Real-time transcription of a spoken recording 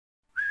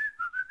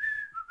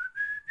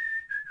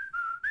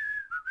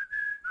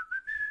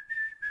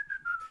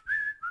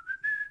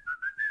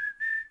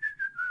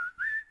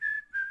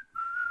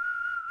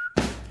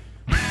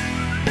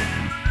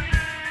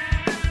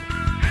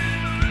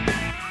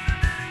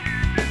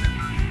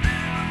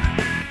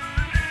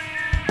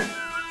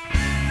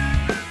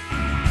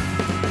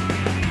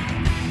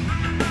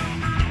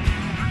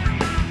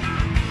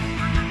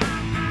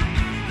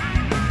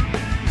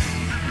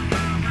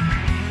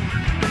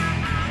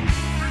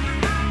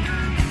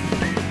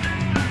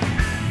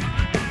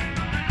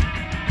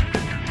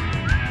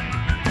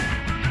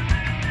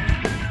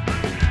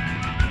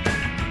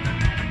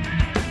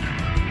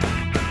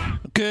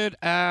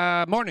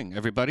Morning,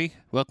 everybody.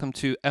 Welcome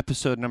to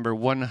episode number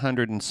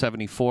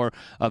 174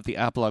 of the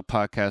Apolog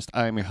Podcast.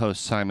 I am your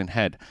host, Simon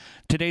Head.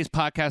 Today's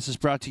podcast is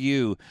brought to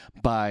you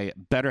by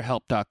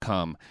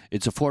BetterHelp.com.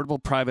 It's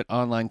affordable private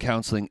online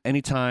counseling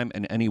anytime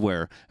and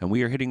anywhere. And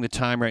we are hitting the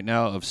time right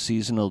now of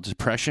seasonal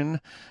depression,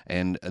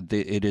 and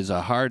it is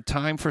a hard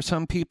time for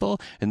some people,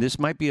 and this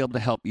might be able to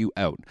help you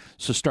out.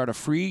 So start a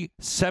free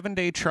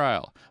 7-day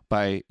trial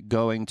by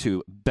going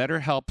to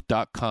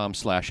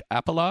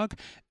betterhelp.com/apolog.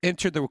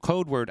 Enter the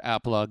code word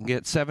apolog and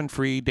get 7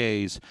 free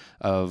days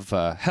of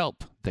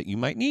help that you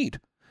might need.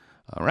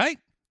 All right?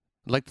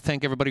 I'd like to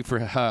thank everybody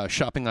for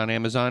shopping on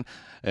Amazon.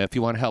 If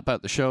you want to help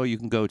out the show, you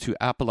can go to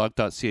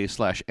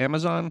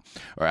apolog.ca/Amazon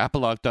or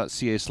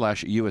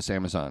apolog.ca/US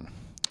Amazon.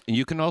 And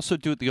you can also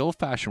do it the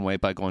old-fashioned way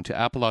by going to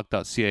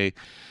apolog.ca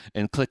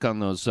and click on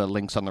those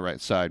links on the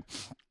right side.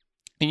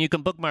 And you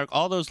can bookmark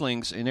all those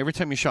links, and every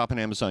time you shop on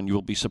Amazon, you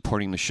will be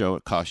supporting the show.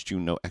 It costs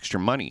you no extra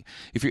money.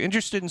 If you're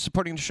interested in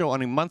supporting the show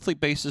on a monthly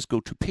basis, go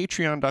to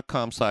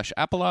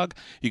patreon.com/apolog.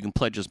 You can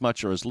pledge as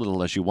much or as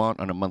little as you want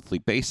on a monthly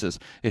basis.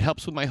 It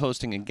helps with my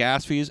hosting and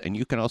gas fees, and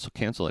you can also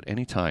cancel at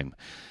any time.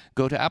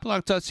 Go to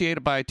apolog.ca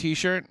to buy a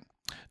t-shirt.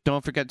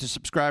 Don't forget to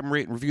subscribe and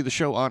rate and review the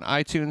show on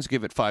iTunes.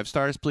 Give it 5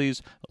 stars,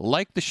 please.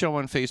 Like the show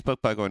on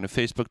Facebook by going to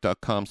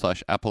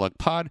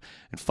facebook.com/apologpod,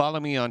 and follow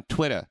me on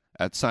Twitter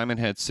at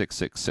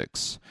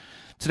SimonHead666.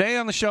 Today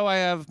on the show, I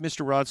have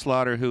Mr. Rod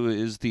Slaughter, who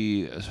is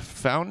the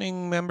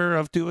founding member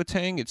of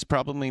Duotang. It's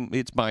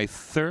my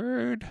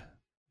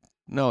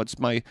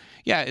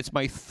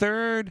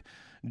third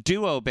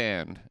duo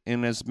band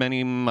in as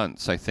many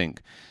months, I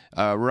think.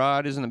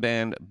 Rod is in the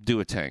band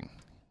Duotang.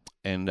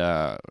 And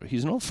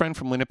he's an old friend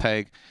from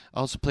Winnipeg.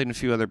 Also played in a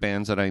few other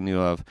bands that I knew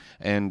of.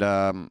 And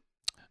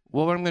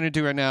what I'm going to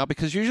do right now,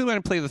 because usually when I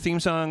play the theme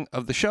song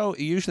of the show,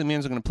 it usually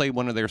means I'm going to play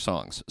one of their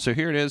songs. So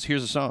here it is.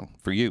 Here's a song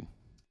for you.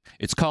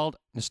 It's called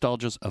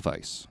Nostalgia's of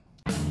Ice.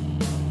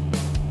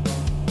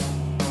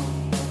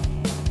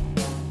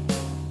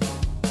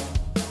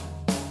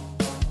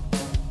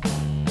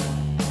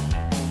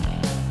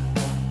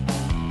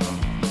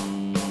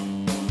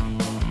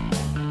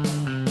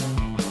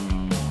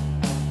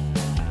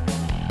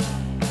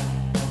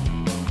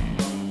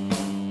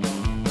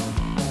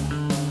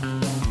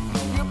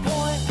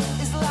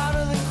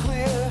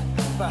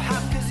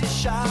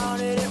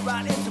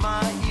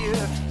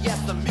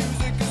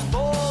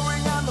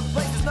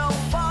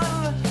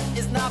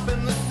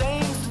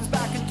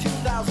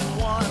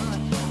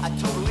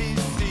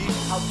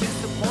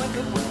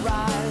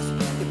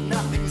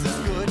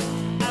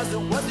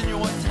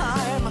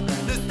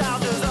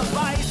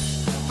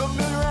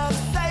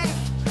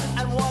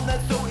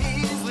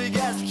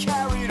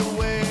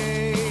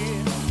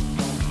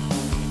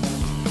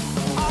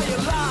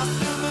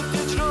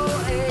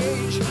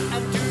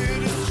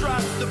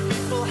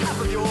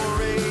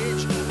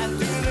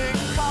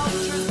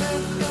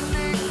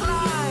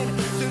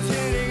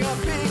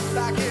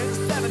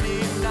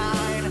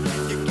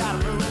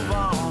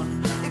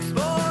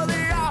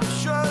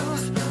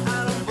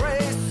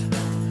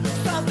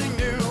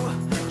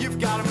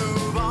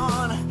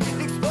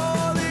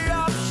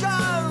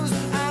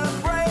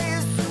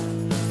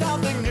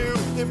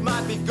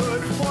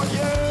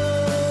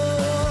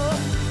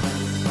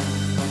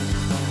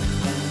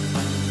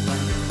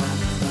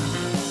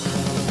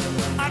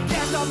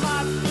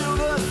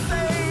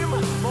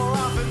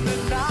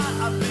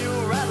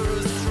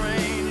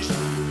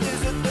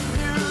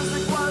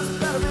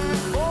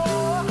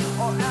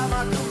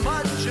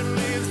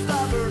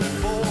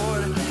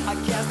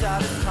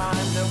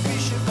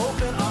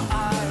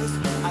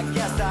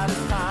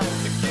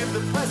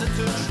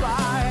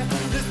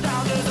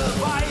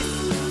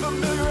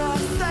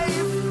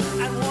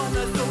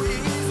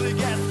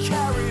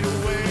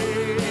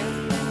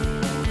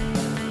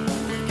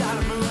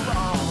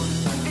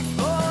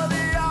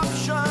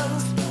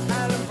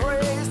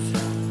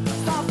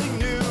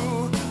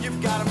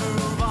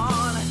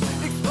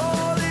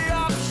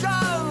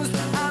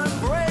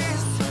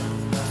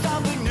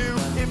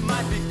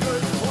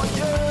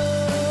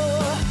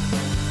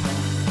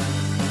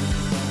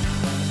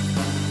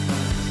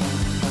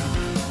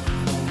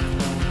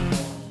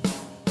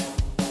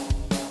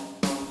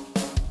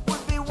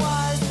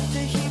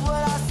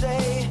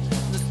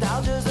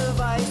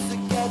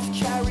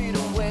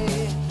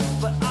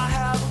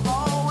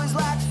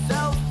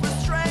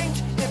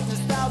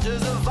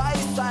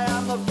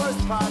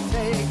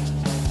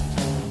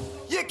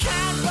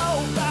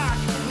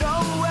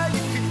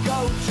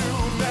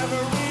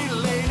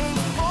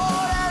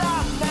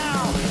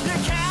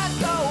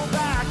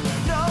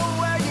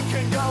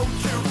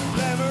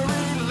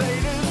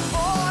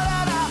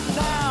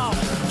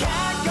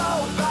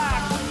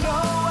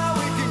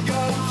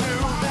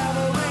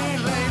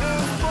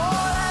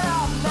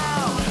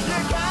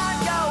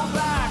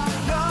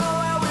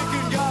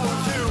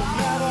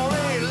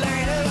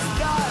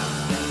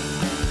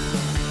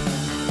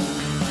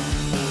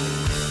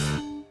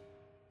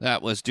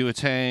 That was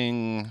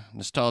Duotang,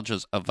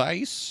 Nostalgia's of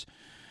Ice.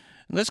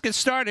 Let's get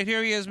started.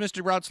 Here he is,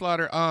 Mr. Rod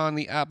Slaughter on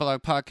the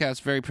Apolog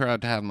Podcast. Very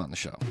proud to have him on the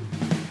show.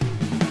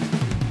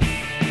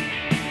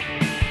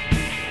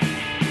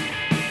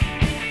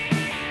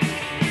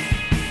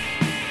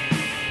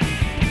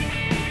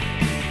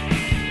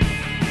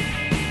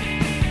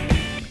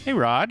 Hey,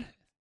 Rod.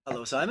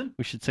 Hello, Simon.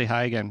 We should say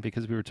hi again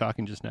because we were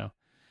talking just now.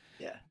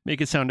 Yeah. Make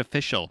it sound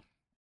official.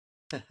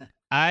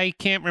 I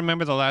can't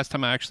remember the last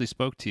time I actually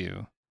spoke to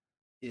you.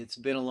 It's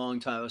been a long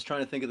time. I was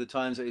trying to think of the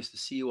times I used to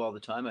see you all the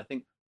time. I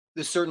think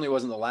this certainly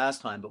wasn't the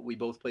last time, but we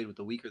both played with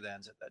the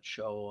Weakerthans at that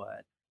show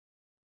at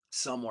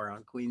somewhere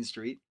on Queen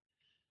Street.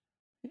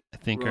 I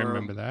think I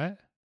remember that.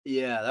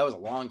 Yeah, that was a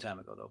long time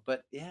ago, though.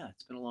 But yeah,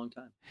 it's been a long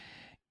time.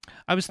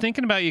 I was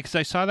thinking about you because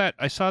I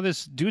saw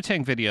this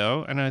Duotang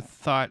video, and I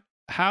thought,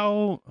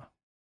 how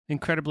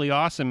incredibly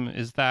awesome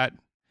is that?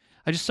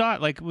 I just saw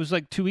it it was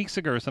like 2 weeks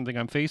ago or something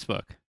on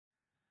Facebook.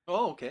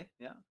 Oh, okay,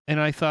 yeah. And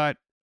I thought,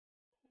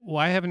 well,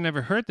 I haven't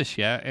never heard this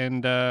yet,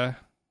 and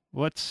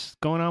what's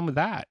going on with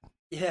that?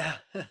 Yeah.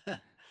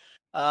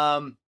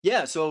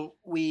 Yeah, so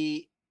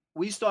we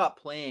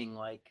stopped playing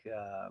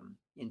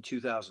in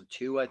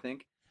 2002, I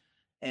think.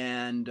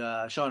 And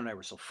Sean and I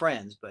were still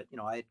friends, but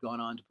I had gone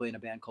on to play in a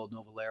band called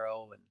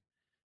Novalero and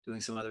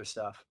doing some other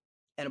stuff.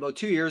 And about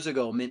 2 years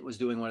ago, Mint was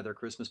doing one of their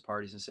Christmas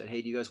parties and said,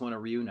 "Hey, do you guys want to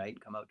reunite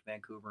and come out to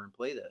Vancouver and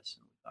play this?"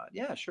 And we thought,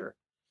 "Yeah, sure."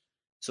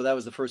 So that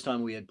was the first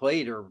time we had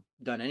played or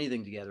done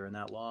anything together in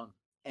that long.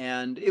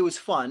 And it was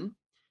fun.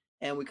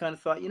 And we kind of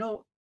thought,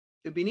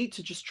 it'd be neat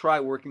to just try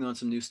working on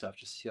some new stuff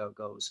just to see how it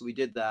goes. So we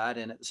did that.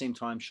 And at the same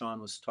time,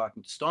 Sean was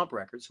talking to Stomp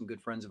Records, some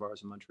good friends of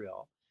ours in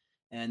Montreal.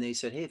 And they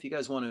said, "Hey, if you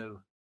guys want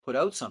to put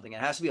out something, it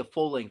has to be a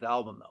full-length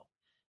album, though."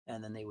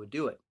 And then they would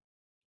do it.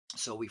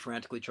 So we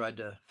frantically tried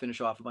to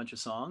finish off a bunch of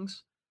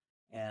songs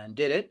and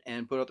did it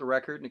and put out the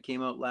record. And it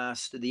came out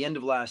at the end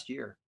of last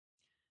year.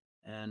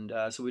 And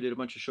so we did a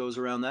bunch of shows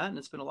around that, and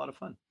it's been a lot of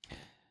fun.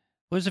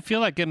 What does it feel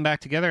like getting back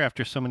together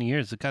after so many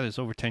years? God, it's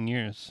over 10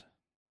 years.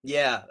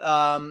 Yeah.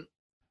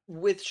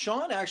 With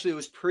Sean, actually, it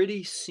was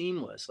pretty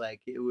seamless.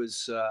 Like it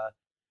was,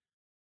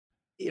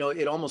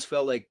 it almost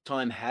felt like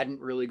time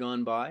hadn't really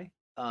gone by.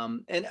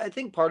 And I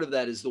think part of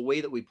that is the way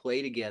that we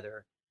play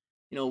together.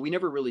 We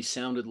never really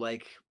sounded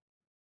like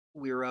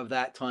we were of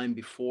that time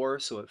before,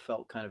 so it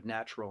felt kind of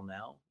natural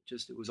now.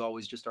 It was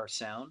always just our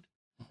sound.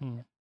 Mm-hmm.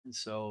 And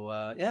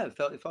so, yeah, it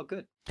felt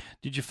good.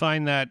 Did you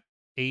find that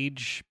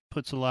age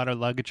puts a lot of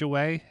luggage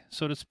away,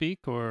 so to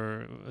speak,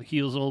 or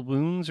heals old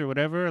wounds or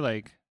whatever?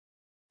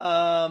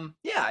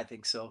 Yeah, I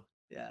think so.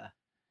 Yeah.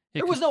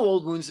 There was no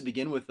old wounds to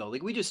begin with, though.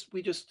 Like we just,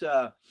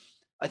 I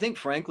think,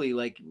 frankly,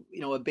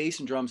 a bass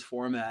and drums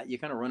format, you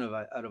kind of run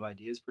out of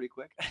ideas pretty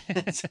quick.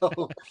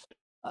 So,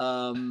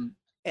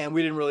 and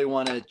we didn't really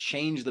want to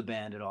change the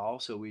band at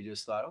all, so we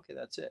just thought, okay,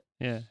 that's it.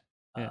 Yeah.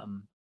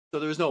 So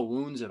there was no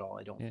wounds at all,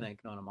 I don't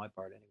think, not on my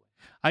part anyway.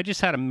 I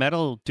just had a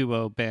metal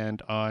duo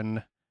band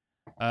on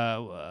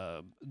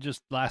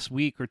just last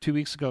week or 2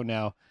 weeks ago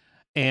now,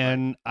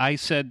 and I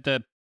said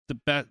that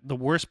the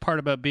worst part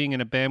about being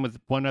in a band with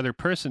one other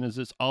person is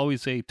it's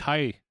always a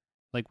tie.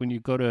 Like when you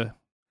go to,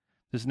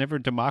 there's never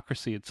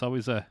democracy. It's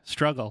always a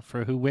struggle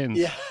for who wins.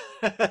 Yeah,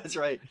 that's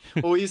right.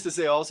 Well, we used to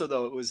say also,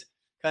 though, it was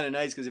kind of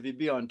nice because if you'd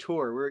be on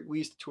tour, we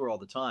used to tour all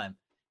the time.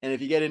 And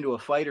if you get into a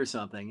fight or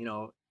something,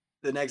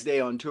 the next day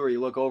on tour, you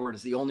look over and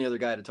it's the only other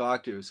guy to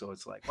talk to. So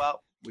it's like,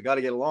 well, we got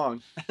to get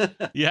along.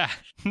 Yeah,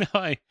 no,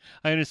 I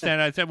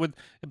understand. I said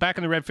back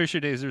in the Red Fisher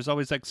days, there's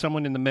always like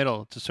someone in the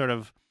middle to sort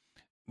of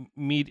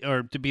meet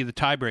or to be the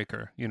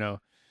tiebreaker,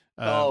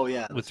 oh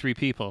yeah, with three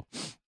people.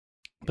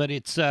 But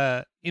it's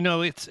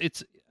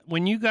it's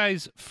when you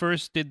guys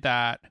first did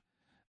that,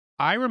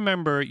 I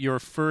remember your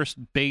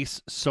first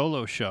bass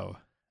solo show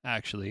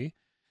actually,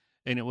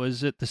 and it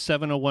was at the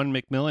 701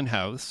 McMillan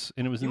House,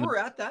 and it was you were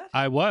at that.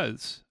 I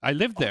was. I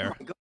lived there. Oh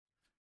my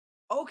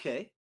God.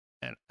 Okay.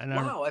 And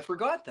wow, I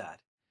forgot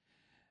that.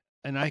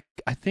 And I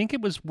think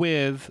it was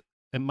with.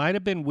 It might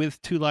have been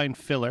with Two Line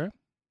Filler.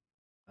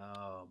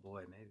 Oh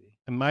boy, maybe.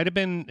 It might have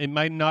been. It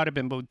might not have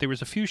been. But there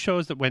was a few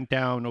shows that went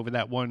down over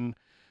that one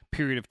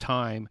period of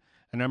time.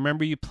 And I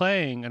remember you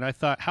playing, and I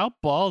thought, how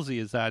ballsy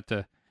is that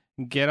to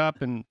get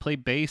up and play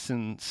bass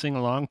and sing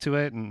along to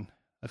it? And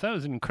I thought it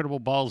was an incredible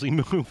ballsy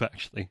move,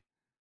 actually.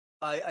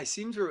 I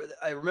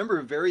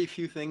remember very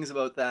few things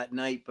about that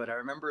night, but I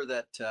remember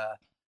that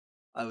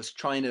I was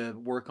trying to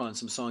work on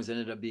some songs that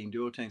ended up being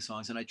Duotang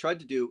songs, and I tried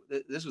to do,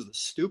 this was the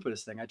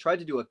stupidest thing, I tried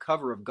to do a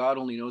cover of God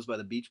Only Knows by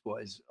the Beach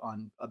Boys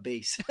on a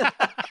bass.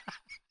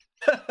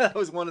 That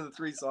was one of the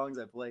 3 songs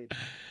I played.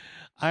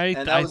 I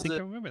think I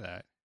remember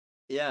that.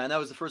 Yeah, and that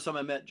was the first time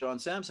I met John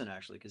Sampson,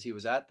 actually, because he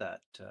was at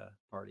that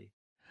party.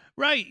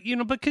 Right,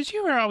 because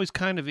you were always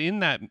kind of in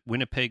that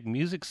Winnipeg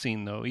music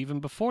scene, though, even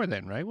before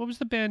then, right? What was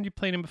the band you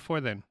played in before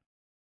then?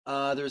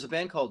 There was a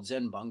band called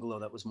Zen Bungalow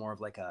that was more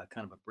of like a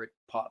kind of a Brit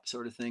pop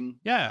sort of thing.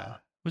 Yeah.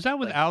 Was that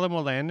with Alan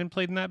Willandon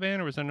played in that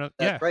band, or was there another?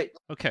 Yeah, right.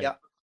 Okay. Yeah.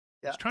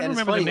 I was trying to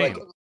remember the name.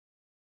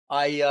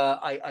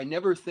 I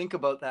never think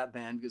about that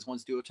band because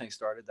once Duotang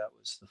started, that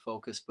was the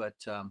focus. But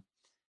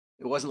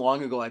it wasn't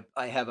long ago.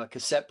 I have a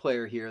cassette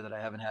player here that I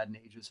haven't had in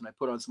ages, and I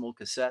put on some old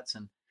cassettes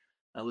and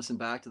I listened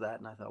back to that,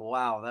 and I thought,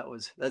 wow,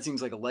 that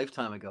seems like a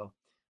lifetime ago.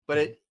 But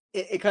Mhm.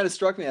 it kind of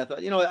struck me. I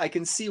thought, I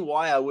can see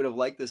why I would have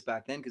liked this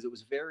back then because it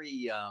was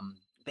very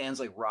bands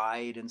like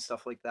Ride and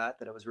stuff like that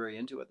I was very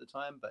into at the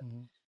time. But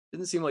Mhm.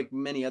 didn't seem like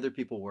many other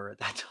people were at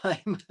that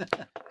time.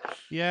 But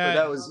Yeah,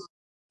 that was,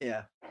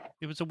 yeah,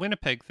 it was a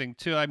Winnipeg thing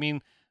too. I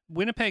mean,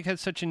 Winnipeg had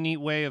such a neat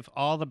way of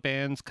all the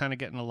bands kind of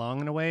getting along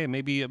in a way, and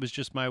maybe it was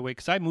just my way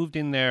because I moved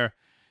in there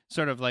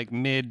sort of like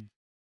mid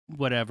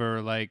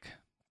whatever, like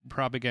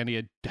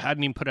Propaganda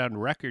hadn't even put out a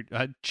record.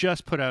 I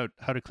just put out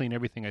How to Clean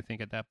Everything, I think,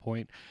 at that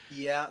point.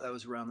 yeah, that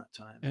was around that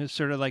time. And it's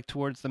sort of like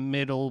towards the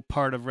middle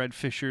part of Red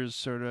Fisher's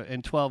sort of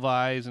and 12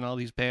 Eyes and all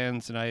these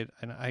bands, and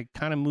I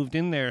kind of moved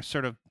in there,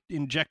 sort of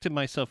injected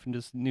myself into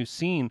this new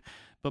scene.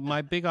 But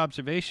my big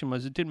observation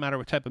was it didn't matter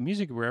what type of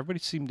music we were, everybody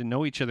seemed to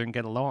know each other and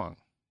get along.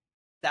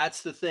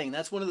 That's the thing.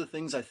 That's one of the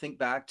things I think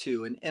back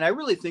to, and I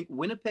really think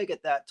Winnipeg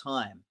at that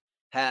time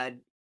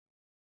had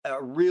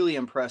a really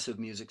impressive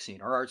music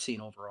scene or art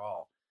scene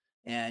overall.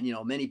 And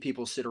many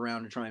people sit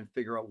around and try and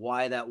figure out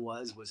why that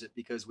was. Was it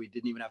because we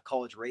didn't even have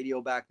college radio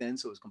back then,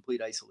 so it was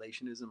complete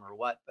isolationism, or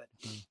what? But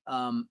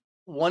Mhm.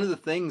 one of the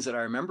things that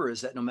I remember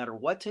is that no matter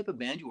what type of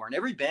band you are, and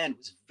every band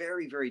was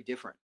very, very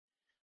different.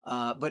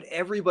 But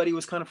everybody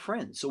was kind of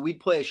friends. So we'd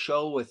play a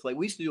show with, like,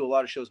 we used to do a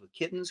lot of shows with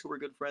Kittens, who were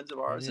good friends of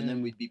Oh ours, and then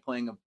yeah, we'd be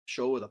playing a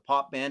show with a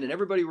pop band, and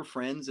everybody were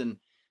friends, and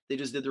they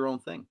just did their own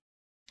thing.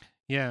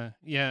 yeah,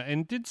 yeah.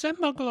 And did Zen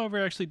Bungalow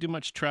ever actually do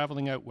much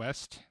traveling out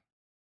west?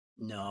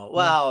 No, No.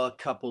 well, a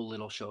couple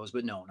little shows,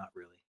 but no, not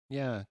really.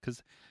 Yeah,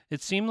 because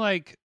it seemed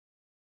like,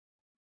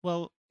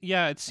 well,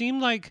 yeah, it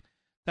seemed like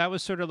that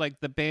was sort of like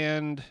the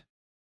band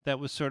that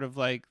was sort of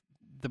like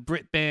the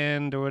Brit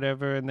band or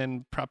whatever, and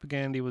then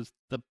Propaganda was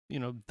the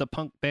the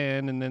punk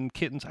band, and then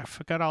Kittens. I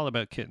forgot all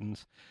about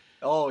Kittens.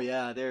 Oh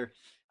yeah, they're.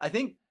 I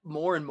think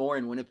more and more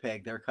in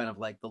Winnipeg, they're kind of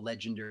like the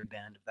legendary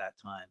band of that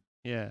time.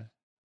 Yeah,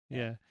 Yeah.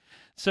 yeah.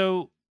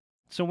 So,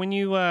 so when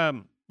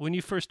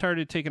you first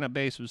started taking up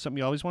bass, was it something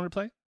you always wanted to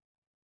play?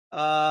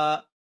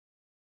 Uh,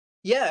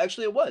 yeah,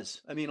 actually, it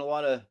was. I mean, a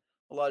lot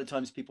of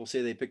times people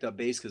say they picked up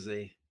bass because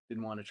they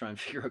didn't want to try and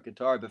figure out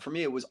guitar, but for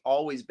me, it was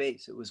always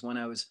bass. It was when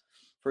I was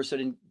first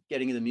starting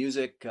getting into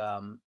music.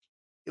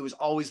 It was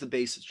always the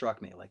bass that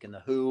struck me, like in the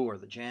Who or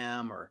the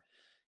Jam or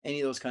any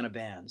of those kind of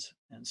bands.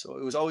 And so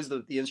it was always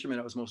the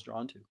instrument I was most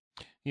drawn to.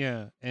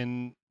 Yeah,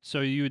 and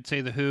so you would say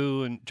the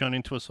Who and Johnny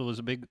Entwistle was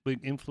a big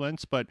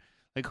influence, but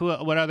like who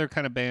what other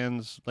kind of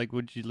bands like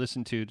would you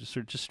listen to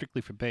just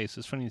strictly for bass?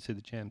 It's funny you say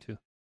the Jam too.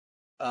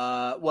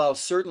 Well,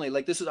 certainly,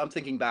 like this is, I'm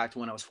thinking back to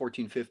when I was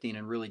 14, 15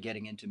 and really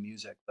getting into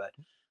music, but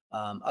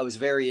I was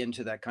very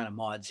into that kind of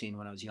mod scene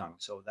when I was young.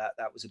 So that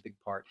was a big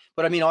part.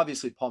 But I mean,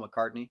 obviously Paul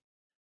McCartney,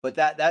 but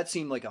that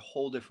seemed like a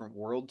whole different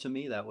world to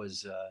me. That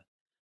was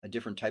a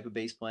different type of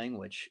bass playing,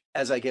 which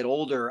as I get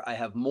older, I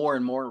have more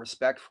and more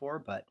respect for.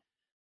 But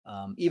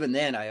even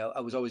then, I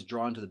was always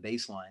drawn to the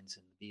bass lines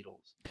and the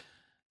Beatles.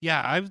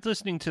 Yeah, I was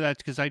listening to that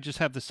because I just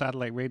have the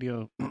satellite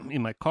radio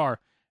in my car,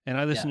 and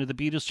I listen Yeah. to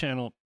the Beatles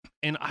channel,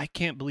 and I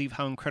can't believe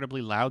how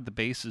incredibly loud the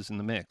bass is in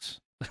the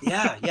mix.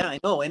 Yeah, yeah, I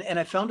know, and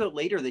I found out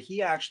later that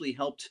he actually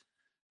helped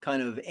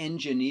kind of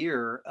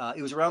engineer,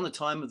 it was around the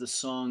time of the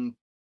song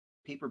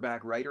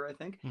Paperback Writer, I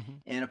think, Hmm.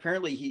 and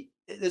apparently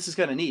this is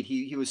kinda neat,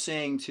 he was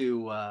saying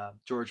to,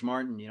 George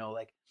Martin,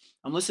 like,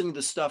 "I'm listening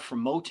to stuff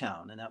from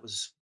Motown," and that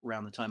was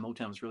around the time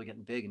Motown was really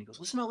getting big, and he goes,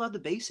 "Listen how loud the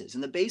bass is,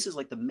 and the bass is,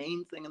 like, the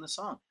main thing in the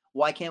song.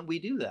 Why can't we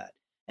do that?"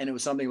 And it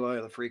was something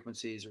about the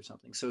frequencies or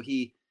something, so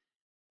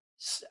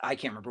I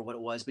can't remember what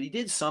it was, but he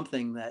did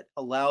something that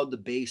allowed the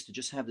bass to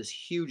just have this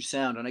huge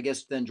sound. And I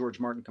guess then George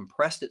Martin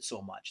compressed it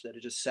so much that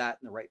it just sat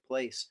in the right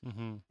place.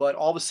 Hmm. But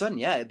all of a sudden,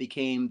 yeah, it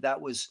became that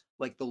was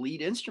like the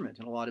lead instrument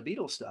in a lot of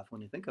Beatles stuff. When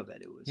you think of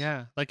it, it was,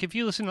 Yeah, like if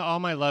you listen to All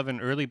My Love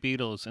and early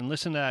Beatles and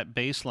listen to that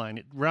bass line,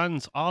 it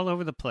runs all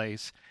over the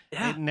place. It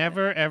yeah, yeah,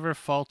 never ever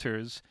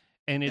falters,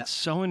 and yeah, it's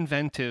so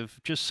inventive.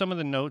 Just some of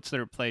the notes that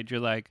are played, you're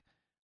like,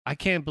 I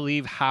can't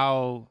believe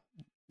how,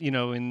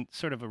 in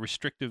sort of a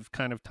restrictive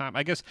kind of time.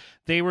 I guess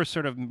they were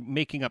sort of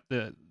making up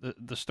the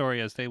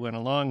story as they went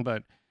along,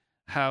 but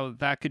how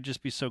that could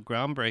just be so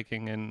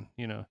groundbreaking. And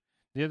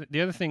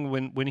the other thing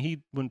when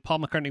Paul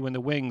McCartney when the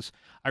Wings,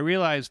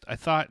 I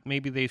thought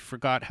maybe they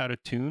forgot how to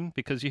tune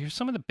because you hear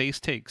some of the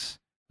bass takes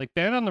like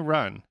Band on the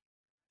Run,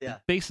 the yeah.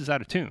 bass is out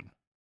of tune.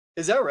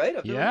 Is that right?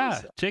 I've never noticed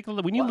Yeah, that. take a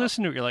look when you Wow.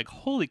 listen to it, you're like,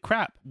 holy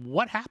crap,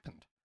 what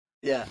happened?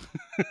 Yeah.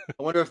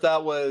 I wonder if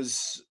that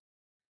was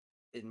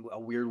in a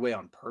weird way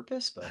on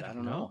purpose, I but I don't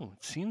don't know. know.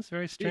 It seems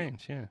very Gee,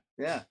 strange. Yeah.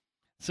 yeah.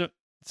 So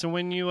so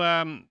when you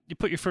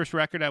put your first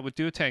record out with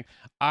Duotang,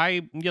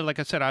 like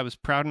I said, I was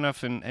proud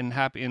enough and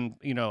happy, and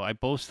I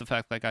boast the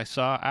fact like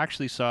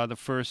actually saw the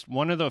first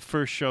one of the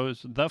first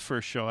shows, the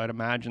first show I'd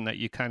imagine that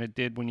you kind of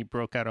did when you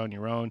broke out on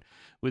your own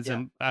with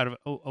Yeah. them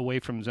away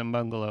from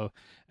Zembungalow,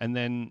 and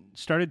then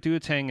started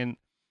Duotang, and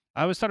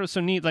I always thought it was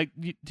so neat. Like,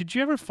 did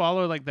you ever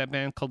follow like that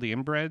band called the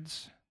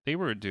Inbreds? They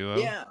were a duo.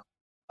 Yeah.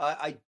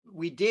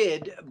 We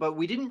did, but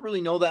we didn't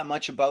really know that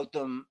much about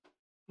them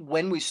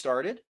when we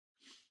started.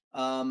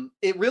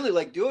 It really,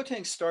 like,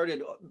 Duotang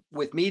started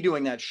with me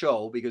doing that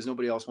show because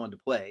nobody else wanted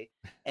to play,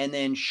 and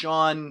then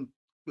Sean,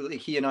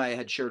 he and I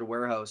had shared a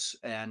warehouse,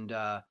 and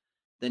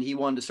then he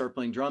wanted to start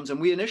playing drums, and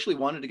we initially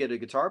wanted to get a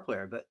guitar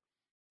player, but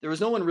there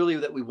was no one really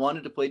that we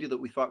wanted to play to that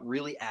we thought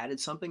really added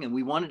something, and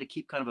we wanted to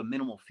keep kind of a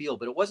minimal feel,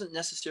 but it wasn't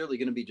necessarily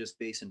going to be just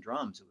bass and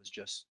drums. It was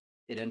just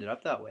it ended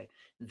up that way.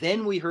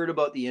 Then we heard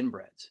about the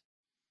inbreds.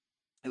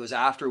 It was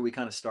after we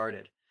kind of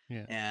started,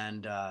 Yeah.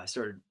 and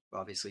started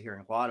obviously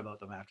hearing a lot about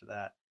them after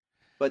that.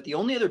 But the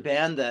only other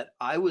band that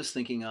I was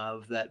thinking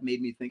of that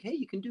made me think, hey,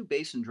 you can do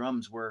bass and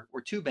drums were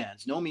two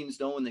bands. No Means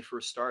No when they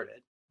first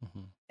started.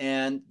 Hmm.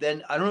 And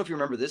then I don't know if you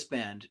remember this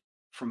band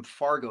from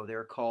Fargo.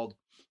 They're called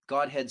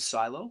Godhead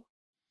Silo.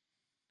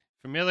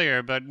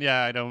 Familiar, but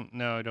yeah, I don't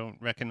know. I don't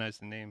recognize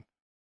the name.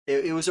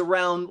 It was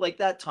around like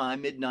that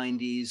time, mid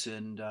 90s,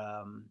 and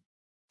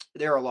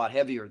they're a lot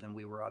heavier than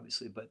we were,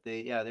 obviously, but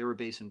they were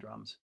bass and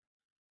drums.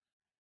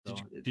 Did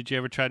you So did you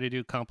ever try to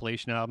do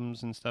compilation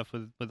albums and stuff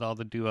with all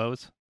the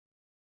duos?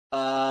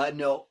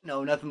 no,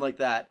 no, nothing like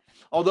that.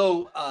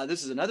 Although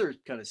this is another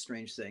kind of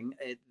strange thing.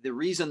 The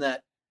reason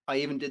that I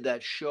even did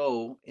that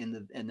show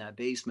in that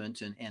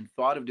basement and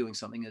thought of doing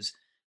something is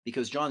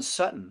because John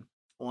Sutton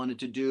wanted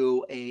to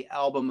do a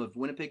album of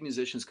Winnipeg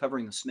musicians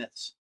covering the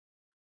Smiths.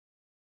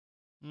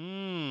 I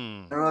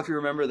Mm. don't know if you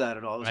remember that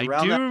at all. It was I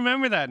around do that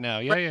remember that now.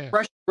 Yeah, yeah.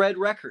 Fresh Red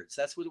Records.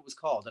 That's what it was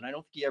called. And I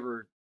don't think he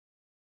ever.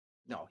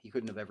 No, he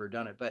couldn't have ever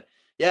done it. But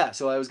yeah,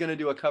 so I was going to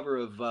do a cover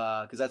of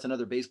because that's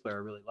another bass player I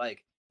really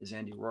like is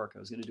Andy Rourke. I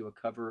was going to do a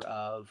cover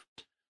of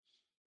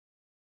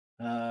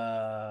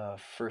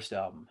first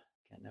album.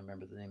 Can't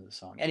remember the name of the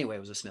song. Anyway, it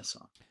was a Smith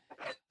song.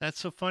 That's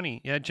so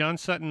funny. Yeah, John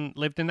Sutton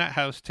lived in that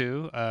house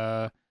too.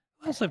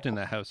 Who else lived in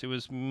that house? It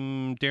was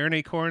Darren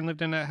Acorn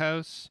lived in that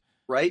house.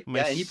 Right? My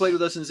Yeah, and he played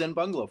with us in Zen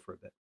Bungalow for a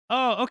bit.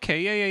 Oh,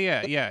 okay.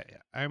 Yeah.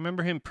 I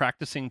remember him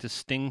practicing to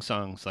sting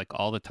songs like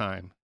all the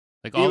time.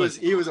 Like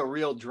He was a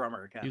real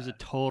drummer kind he was a of.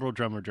 total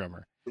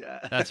drummer. Yeah.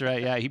 That's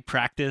right. Yeah, he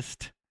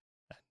practiced.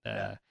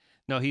 Yeah.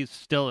 No, he's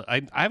still.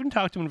 I haven't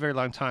talked to him in a very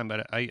long time,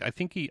 but I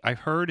think I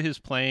heard his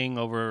playing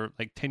over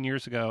like 10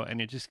 years ago,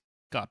 and it just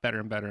got better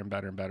and better and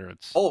better and better.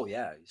 Oh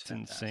yeah, he's It's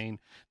fantastic. insane.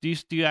 Do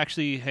you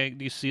actually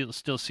do you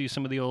still see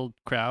some of the old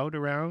crowd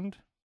around?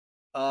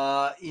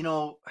 You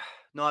know,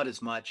 not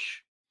as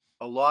much.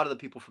 A lot of the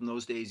people from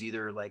those days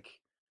either like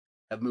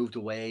have moved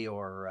away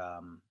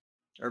or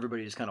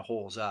everybody just kind of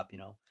holes up, you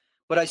know.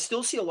 But I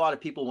still see a lot of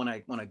people when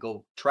I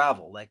go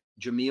travel, like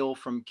Jameel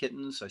from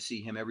Kittens. I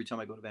see him every time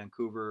I go to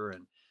Vancouver,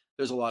 and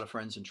there's a lot of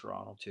friends in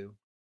Toronto too.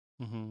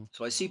 Mm-hmm.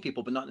 So I see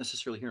people, but not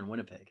necessarily here in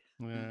Winnipeg.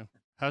 Yeah.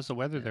 How's the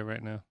weather Yeah. there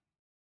right now?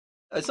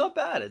 It's not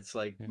bad. It's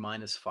like Yeah.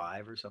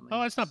 -5 or something.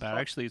 Oh, it's not It's bad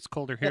not, actually. It's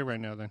colder yeah. here right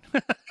now then.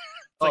 It's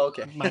like Oh,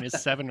 okay.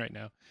 -7 right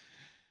now.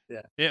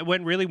 Yeah. It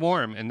went really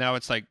warm, and now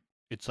it's like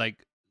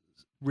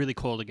really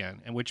cold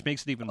again, and which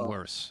makes it even Oh,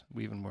 worse.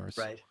 Even worse.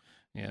 right.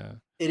 Yeah.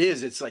 It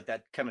is. It's like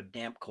that kind of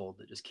damp cold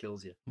that just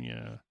kills you.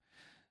 Yeah.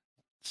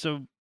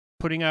 So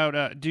putting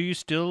out do you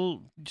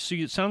still so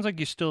it sounds like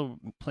you still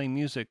play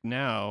music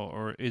now,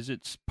 or is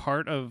it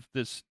part of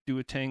this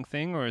Duotang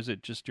thing, or is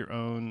it just your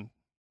own?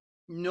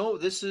 No,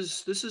 this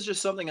is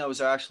just something I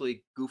was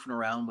actually goofing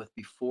around with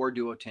before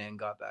Duotang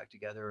got back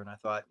together, and I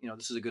thought,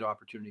 this is a good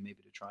opportunity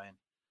maybe to try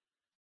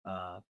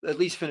and at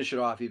least finish it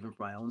off, even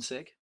for my own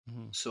sake.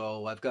 Mhm.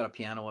 So I've got a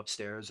piano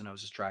upstairs, and I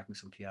was just tracking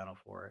some piano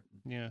for it.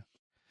 Yeah.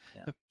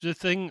 Yeah. The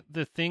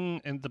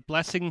thing and the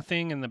blessing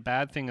thing and the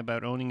bad thing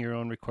about owning your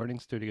own recording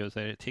studio is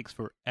that it takes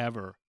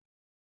forever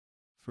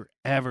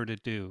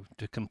to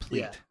Yeah.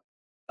 complete.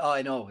 Oh,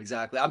 I know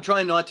exactly. I'm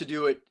trying not to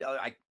do it.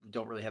 I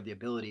don't really have the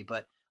ability,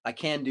 but I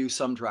can do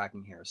some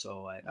tracking here.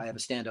 So I have Mhm. a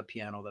stand-up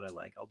piano that I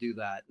like. I'll do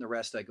that, and the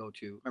rest I go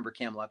to. Remember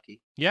Cam Lepke?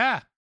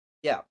 Yeah.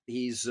 Yeah,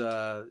 he's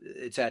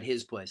it's at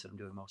his place that I'm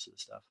doing most of the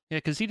stuff. Yeah,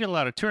 because he did a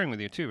lot of touring with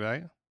you too,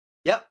 right?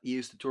 Yeah, he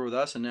used to tour with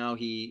us, and now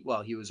he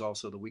was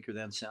also the Weaker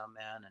Than sound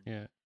man, and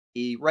Yeah.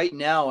 he right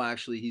now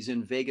actually he's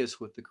in Vegas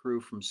with the crew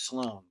from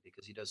Sloan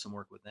because he does some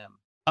work with them.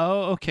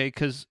 Oh, okay,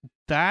 because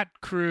that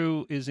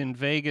crew is in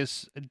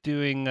Vegas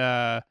doing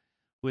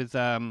with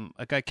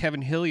a guy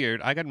Kevin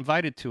Hilliard. I got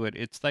invited to it.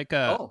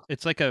 Oh,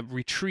 It's like a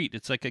retreat.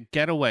 It's like a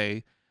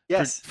getaway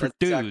yes, for that's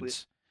exactly it.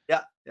 dudes.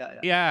 Yeah, yeah, yeah.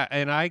 Yeah,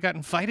 and I got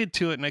invited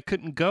to it, and I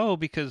couldn't go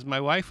because my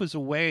wife was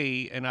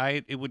away, and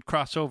it would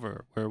cross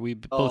over where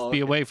we'd both Oh, be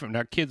okay. away from. And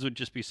our kids would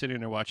just be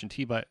sitting there watching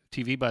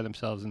TV by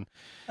themselves, and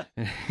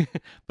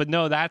but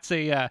no, that's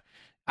a.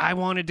 I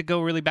wanted to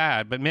go really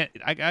bad, but man,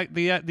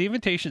 the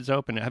invitation's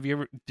open.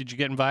 Did you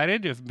get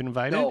invited? Have you been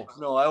invited? No,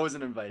 no, I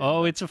wasn't invited,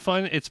 Oh, but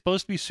it's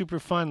supposed to be super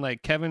fun.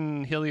 Like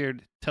Kevin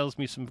Hilliard tells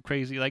me some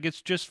crazy, like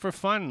it's just for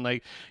fun.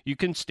 Like you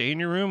can stay in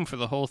your room for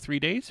the whole 3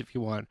 days if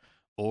you want,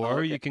 oh, or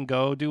okay. you can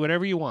go do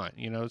whatever you want.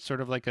 It's sort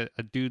of like a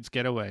dude's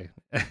getaway.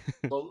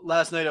 Well,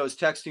 last night I was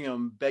texting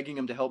him, begging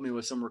him to help me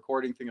with some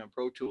recording thing on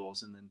Pro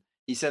Tools, and then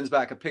he sends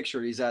back a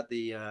picture. He's at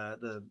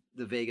the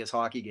Vegas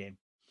hockey game.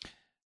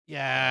 So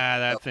Yeah, I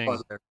that was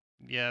thing. there.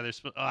 Yeah,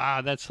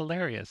 that's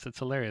hilarious. That's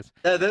hilarious.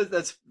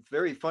 That's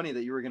very funny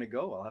that you were going to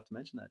go. I'll have to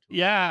mention that to him.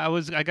 Yeah,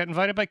 I got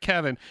invited by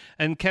Kevin.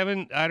 And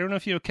Kevin, I don't know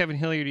if you know Kevin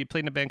Hilliard, he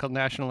played in a band called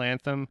National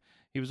Anthem.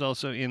 He was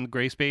also in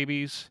Grace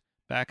Babies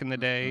back in the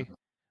day. Mhm.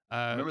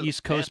 I remember the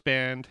East band. Coast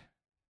band.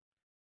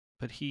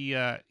 But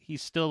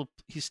he's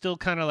still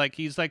kind of like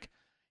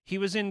he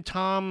was in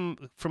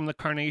Tom from the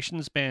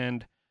Carnations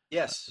band,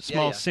 Yes. Yeah.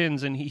 Small Yeah.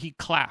 Sins, and he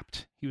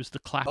clapped. He was the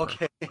clapper.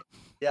 Okay.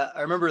 Yeah,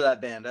 I remember that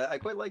band. I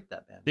quite liked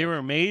that band They were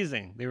actually.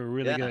 amazing. They were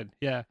really Yeah. good.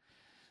 Yeah.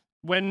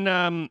 When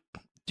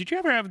did you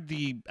ever have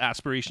the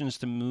aspirations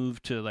to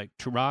move to like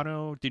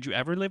Toronto? Did you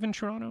ever live in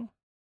Toronto?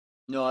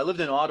 No, I lived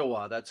in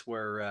Ottawa. That's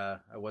where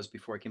I was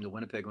before I came to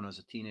Winnipeg when I was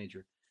a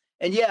teenager.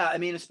 And yeah, I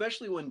mean,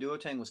 especially when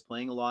Duotang was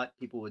playing a lot,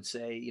 people would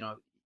say,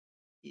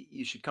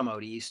 you should come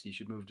out east. You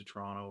should move to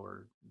Toronto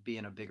or be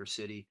in a bigger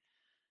city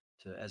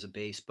to as a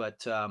base.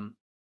 But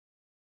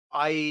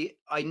I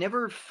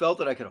never felt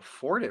that I could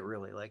afford it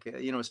really. Like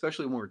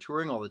especially when we were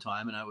touring all the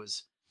time, and I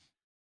was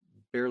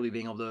barely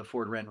being able to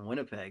afford rent in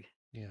Winnipeg.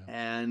 Yeah.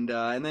 And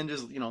then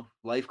just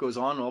life goes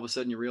on, and all of a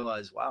sudden you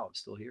realize, wow, I'm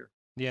still here.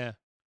 Yeah.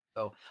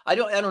 So I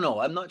don't know.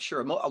 I'm not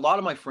sure. A lot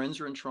of my friends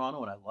are in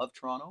Toronto, and I love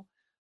Toronto.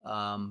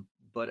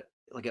 But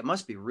like, it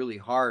must be really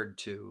hard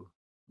to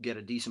get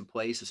a decent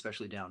place,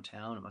 especially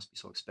downtown. It must be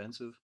so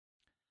expensive.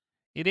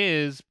 It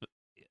is.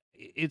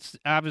 It's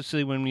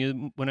obviously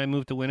when I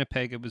moved to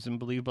Winnipeg, it was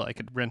unbelievable. I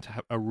could rent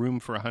a room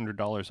for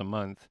 $100 a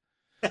month.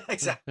 It was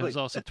Exactly.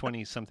 also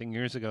 20 something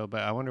years ago,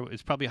 but I wonder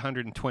it's probably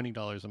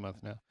 $120 a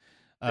month now.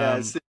 Yeah,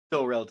 it's Um,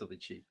 still relatively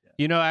cheap.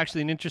 Yeah.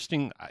 actually, an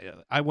interesting.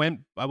 I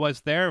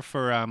was there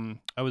for.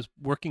 I was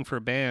working for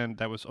a band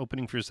that was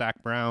opening for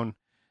Zach Brown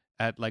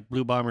at like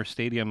Blue Bomber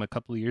Stadium a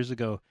couple of years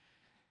ago,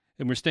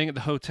 and we're staying at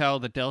the hotel,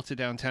 the Delta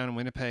downtown in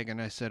Winnipeg.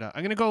 And I said,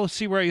 I'm gonna go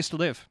see where I used to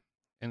live.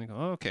 And they go,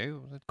 oh, okay,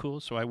 well, that's cool.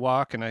 So I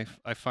walk and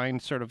I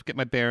find sort of get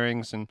my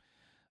bearings and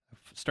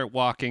start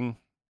walking.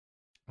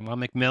 I'm on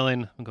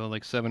McMillan. I go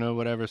like 70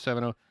 whatever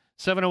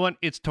 701.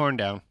 It's torn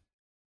down.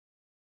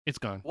 It's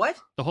gone. What?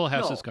 The whole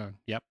house is No, gone.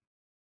 Yep.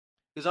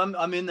 because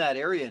I'm in that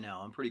area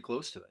now. I'm pretty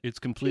close to it. It's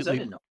Jeez, I completely.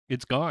 didn't know.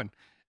 It's gone.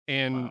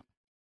 And Wow.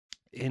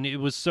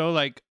 it was so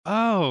like,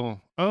 oh,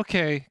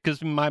 okay,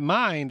 because in my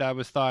mind I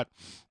was thought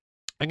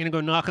I'm gonna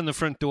go knock on the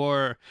front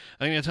door.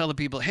 I'm gonna tell the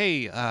people,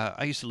 hey,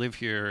 I used to live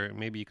here.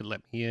 Maybe you could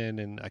let me in,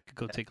 and I could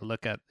go take a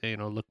look at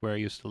look where I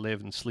used to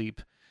live and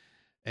sleep.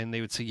 And they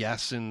would say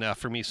yes and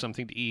offer me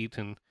something to eat,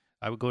 and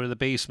I would go to the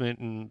basement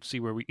and see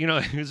where we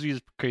it was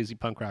these crazy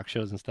punk rock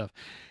shows and stuff,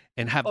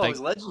 and have Oh, it like was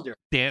legendary.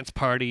 dance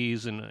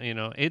parties, and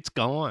it's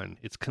gone.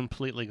 It's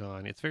completely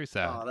gone. It's very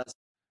sad. Oh, that's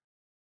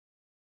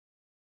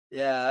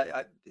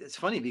yeah. It's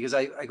funny because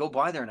I go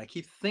by there and I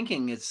keep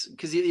thinking it's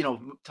because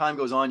time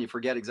goes on, you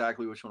forget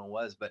exactly which one it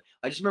was. But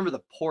I just remember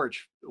the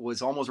porch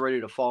was almost ready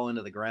to fall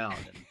into the ground,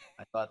 and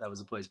I thought that was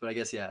the place. But I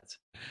guess, yeah, it's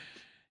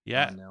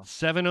Yeah, gone now.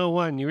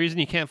 701. The reason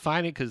you can't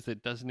find it because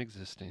it doesn't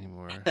exist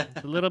anymore.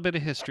 It's a little bit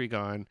of history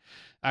gone.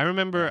 I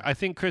remember, Yeah. I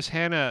think Chris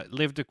Hanna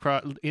lived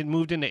across, it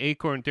moved into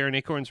Darren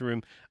Acorn's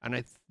room,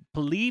 and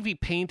believe he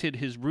painted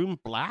his room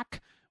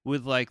black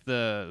with like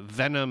the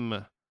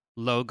Venom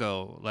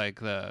logo,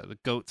 like the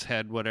goat's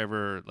head,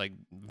 whatever, like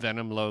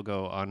Venom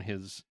logo on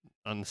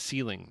the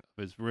ceiling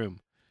of his room.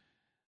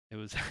 It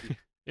was,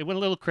 it went a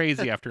little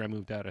crazy after I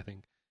moved out, I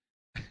think.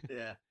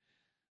 Yeah.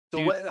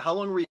 So Dude, how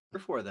long were you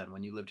here for then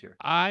when you lived here?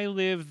 I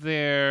lived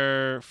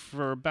there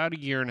for about a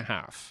year and a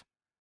half.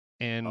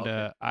 And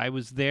Okay. I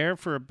was there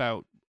for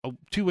about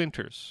 2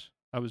 winters.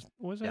 Was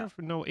Yeah. there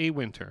for no a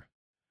winter,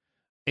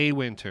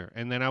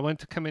 and then I went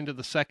to come into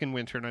the second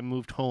winter, and I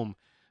moved home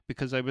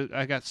because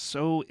I got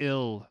so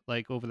ill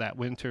like over that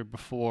winter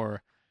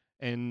before,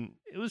 and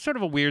it was sort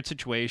of a weird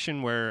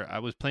situation where I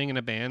was playing in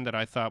a band that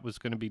I thought was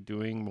going to be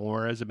doing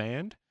more as a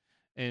band,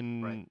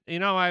 Right.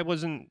 and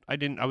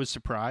I was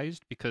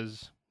surprised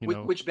because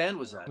Which band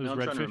was it that? Now was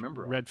I'm trying to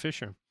remember. Red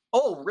Fisher.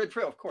 Oh, Red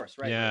Trail, of course.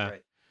 Right. Right. Yeah.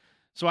 Right.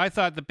 So I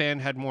thought the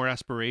band had more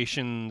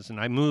aspirations, and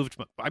I moved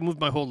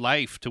my whole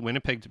life to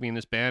Winnipeg to be in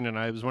this band, and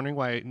I was wondering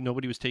why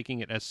nobody was taking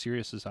it as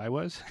serious as I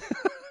was.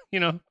 you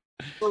know,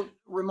 Well,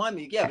 remind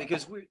me, yeah,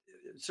 because we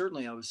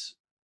certainly I was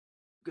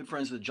good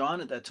friends with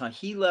John at that time.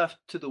 He left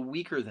to the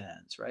Weaker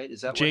Thans, right?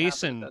 Is that what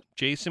happened at that?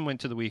 Jason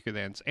went to the Weaker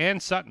Thans,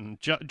 and Sutton.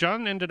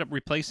 John ended up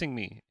replacing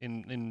me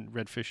in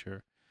Red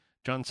Fisher,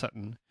 John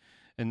Sutton,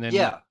 and then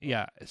Yeah,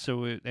 yeah.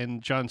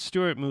 And John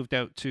Stewart moved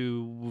out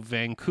to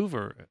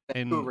Vancouver,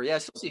 and Vancouver. Yeah, I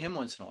still see him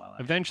once in a while,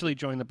 actually. eventually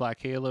joined the Black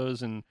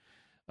Halos and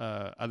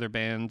other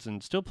bands,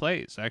 and still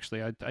plays.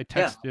 Actually, I Yeah.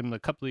 texted him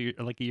like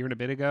a year and a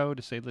bit ago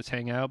to say let's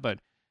hang out, but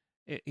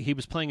he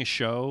was playing a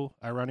show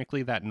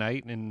ironically that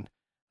night, and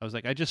I was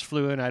like, I just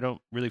flew in. I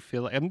don't really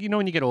feel like, when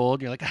you get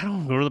old, you're like, I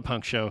don't go to the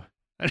punk show.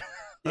 I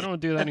don't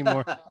do that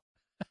anymore.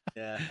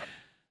 Yeah.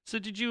 So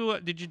did you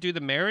do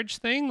the marriage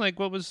thing? Like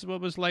what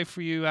was life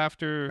for you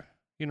after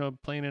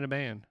playing in a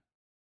band?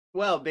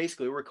 Well,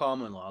 basically, we're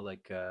common law.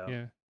 Like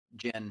Yeah.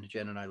 Jen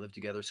and I live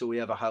together, so we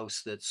have a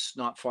house that's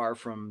not far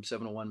from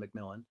 701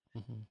 McMillan.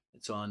 Hmm.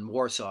 It's on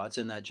Warsaw. It's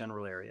in that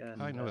general area,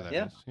 I and know what that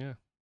yeah, is. Yeah.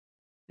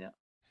 yeah.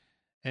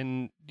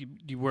 And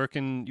you work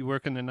in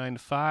the 9 to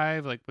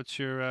 5. Like,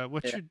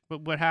 Yeah.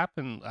 what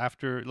happened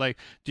after? Like,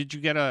 did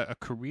you get a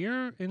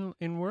career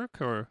in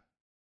work or?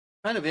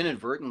 Kind of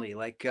inadvertently,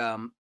 like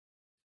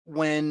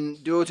when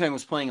Duotang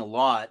was playing a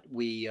lot,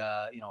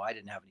 I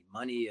didn't have any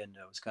money, and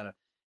I was kind of,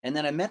 and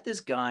then I met this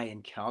guy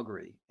in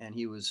Calgary, and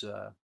he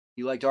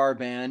liked our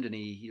band, and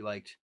he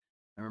liked,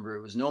 I remember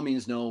it was No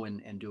Means No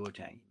and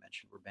Duotang. He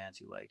mentioned were bands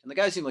he liked, and the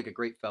guy seemed like a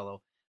great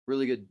fellow,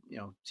 really good,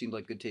 seemed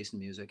like good taste in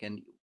music,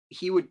 and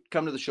he would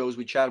come to the shows.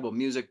 We chat about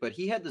music, but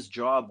he had this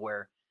job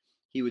where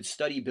he would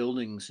study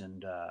buildings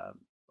and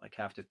like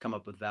have to come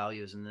up with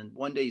values. And then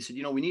one day he said,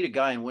 we need a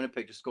guy in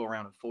Winnipeg just go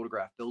around and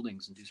photograph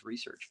buildings and do some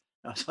research.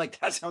 And I was like,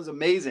 that sounds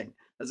amazing.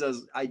 That sounds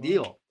Wow.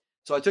 ideal.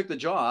 So I took the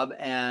job,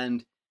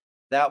 and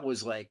that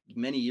was like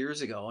many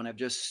years ago. And I've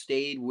just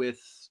stayed with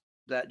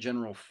that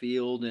general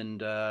field and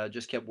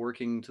just kept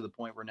working to the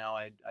point where now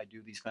I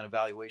do these kind of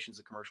valuations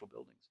of commercial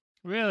buildings.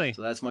 Really?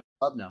 So that's my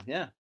job now.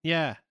 Yeah.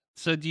 Yeah.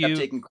 So do Kept you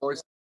taking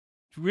courses.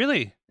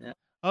 really? Yeah.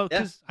 Oh, Yeah.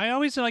 because I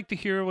always like to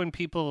hear when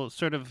people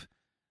sort of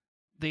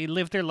they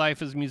live their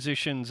life as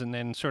musicians and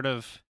then sort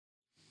of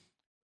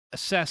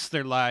assess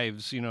their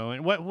lives,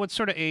 and what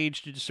sort of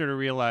age did you sort of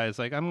realize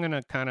like I'm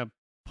gonna kind of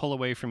pull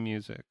away from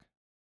music?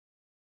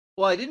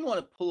 Well, I didn't want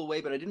to pull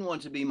away, but I didn't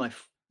want it to be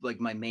like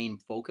my main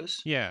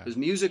focus, Yeah. because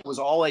music was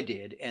all I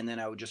did, and then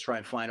I would just try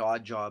and find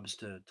odd jobs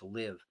to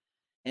live.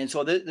 And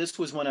so this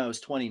was when I was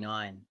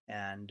 29,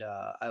 and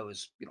I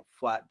was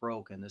flat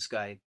broke, and this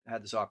guy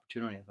had this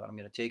opportunity. I thought I'm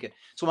going to take it.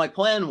 So my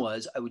plan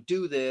was I would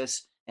do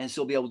this and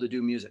still be able to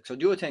do music. So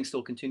Duotang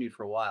still continued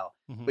for a while,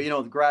 Hmm.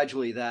 but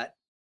gradually that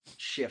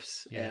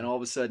shifts, and Yeah. all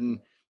of a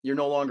sudden you're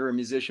no longer a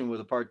musician with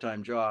a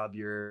part-time job.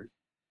 You're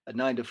a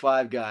 9 to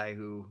 5 guy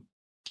who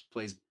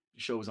plays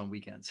shows on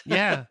weekends.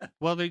 Yeah.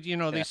 Well, they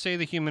Yeah. say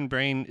the human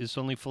brain is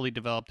only fully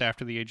developed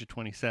after the age of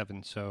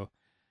 27. So,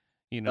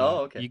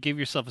 Oh, okay. you give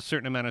yourself a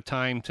certain amount of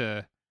time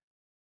to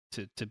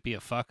be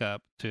a fuck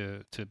up,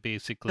 to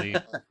basically,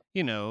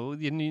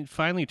 and you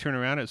finally turn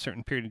around at a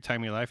certain period of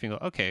time in your life and go,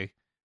 okay,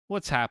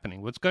 what's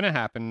happening? What's going to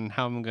happen?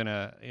 How am I going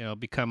to,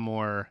 become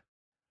more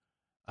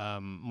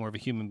of a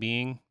human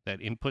being that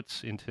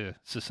inputs into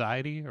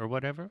society or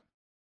whatever?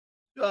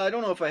 I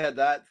don't know if I had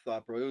that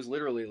thought, bro. It was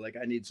literally like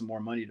I need some more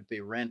money to pay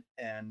rent,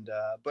 and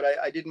but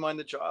I didn't mind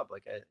the job.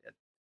 Like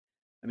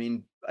I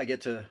mean, I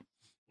get to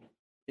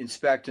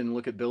inspect and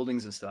look at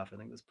buildings and stuff. I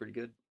think that's pretty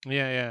good.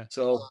 Yeah, yeah.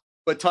 So,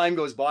 but time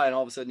goes by, and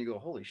all of a sudden you go,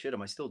 "Holy shit,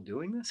 am I still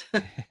doing this?"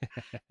 and,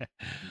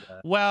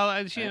 Well,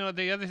 as I,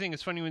 the other thing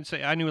is funny when you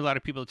say I knew a lot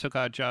of people that took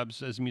odd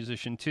jobs as a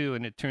musician too,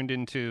 and it turned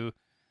into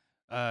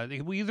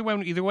they either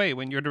went either way.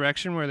 Went your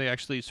direction where they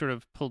actually sort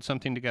of pulled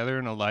something together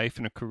in a life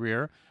and a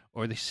career,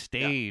 or they yeah,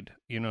 stayed,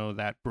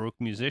 that broke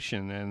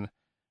musician. And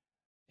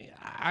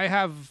I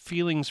have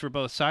feelings for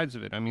both sides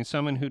of it. I mean,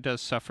 someone who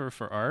does suffer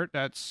for art,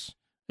 that's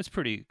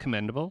pretty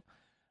commendable. oh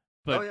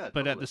But yeah, at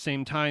the totally.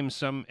 same time,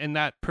 and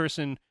that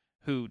person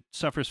who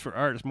suffers for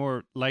art is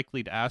more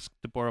likely to ask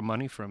to borrow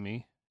money from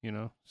me.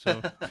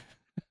 So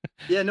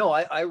Yeah, no,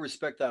 I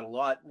respect that a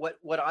lot.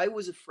 What I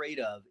was afraid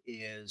of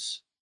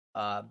is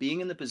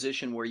being in the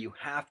position where you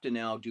have to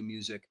now do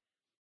music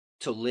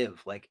to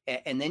live, like,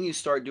 and then you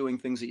start doing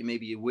things that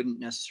maybe you wouldn't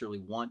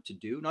necessarily want to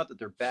do. Not that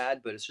they're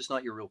bad, but it's just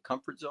not your real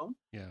comfort zone.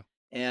 yeah.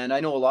 And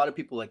I know a lot of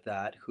people like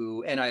that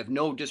who, and I have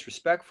no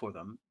disrespect for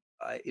them.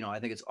 I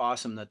think it's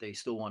awesome that they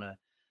still want to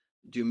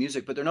do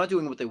music, but they're not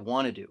doing what they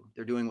want to do.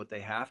 They're doing what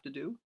they have to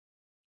do.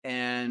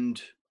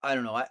 And I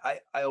don't know. I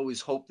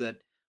always hope that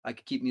I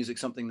could keep music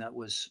something that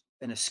was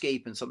an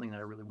escape and something that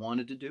I really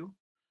wanted to do.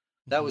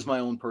 That was Hmm. my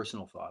own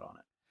personal thought on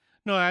it.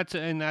 No,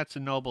 that's a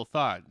noble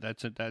thought.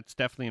 That's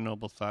definitely a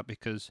noble thought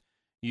because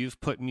you've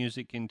put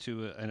music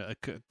into a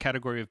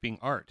category of being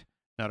art,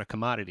 not a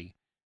commodity,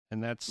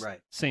 and that's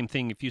Right. same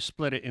thing. If you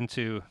split it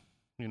into,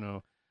 you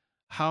know,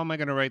 how am I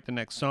going to write the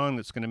next song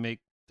that's going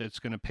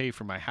to pay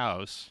for my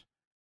house?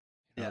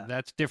 Yeah.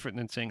 That's different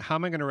than saying how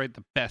am I going to write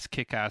the best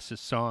kick-ass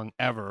song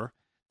ever?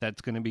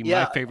 That's going to be my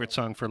Yeah. favorite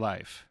song for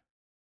life.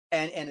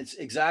 And it's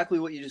exactly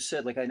what you just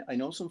said. Like I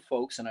know some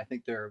folks, and I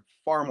think they're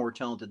far more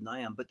talented than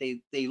I am, but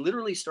they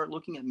literally start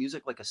looking at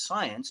music like a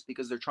science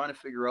because they're trying to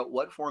figure out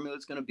what formula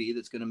it's going to be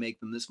that's going to make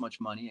them this much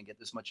money and get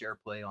this much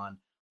airplay on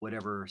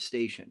whatever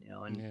station,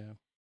 Yeah.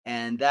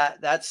 and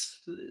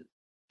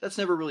that's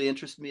never really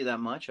interested me that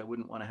much. I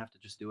wouldn't want to have to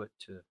just do it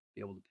to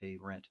be able to pay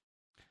rent.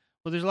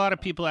 Well, there's a lot of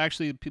Um, people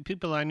actually,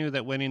 people I knew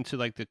that went into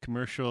like the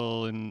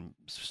commercial and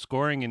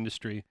scoring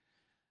industry,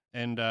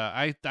 and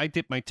I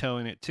dip my toe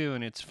in it too.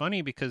 And it's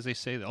funny because they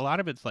say that a lot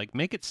of it's like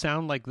make it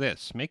sound like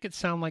this, make it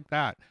sound like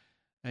that,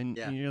 and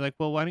yeah. you're like,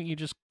 well, why don't you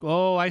just?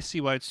 Oh, I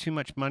see why it's too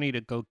much money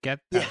to go get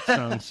that Yeah.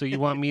 song. So you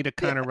want me to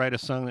Yeah. kind of write a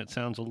song that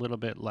sounds a little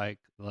bit like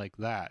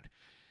that,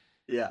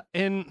 Yeah.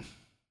 and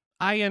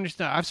I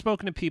understand. I've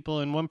spoken to people,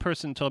 and one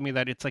person told me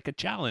that it's like a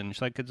challenge,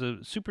 like it's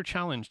a super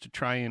challenge to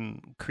try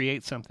and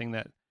create something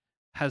that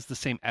has the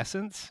same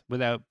essence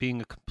without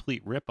being a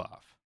complete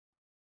ripoff.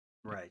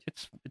 Right.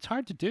 It's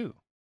hard to do.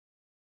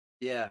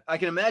 Yeah, I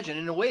can imagine.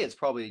 In a way, it's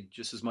probably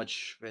just as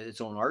much its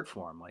own art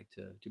form, like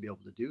to be able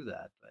to do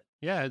that. But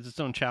Yeah, it's its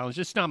own challenge.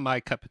 It's not my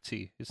cup of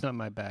tea. It's not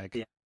my bag.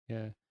 yeah,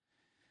 Yeah.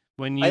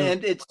 When you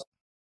and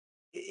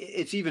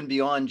it's even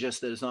beyond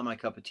just that it's not my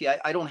cup of tea.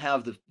 I don't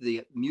have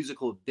the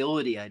musical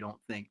ability, I don't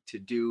think, to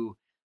do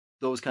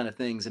those kind of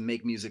things and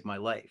make music my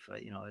life.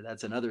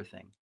 That's another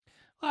thing.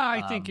 Well,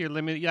 I think Um, you're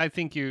limited. I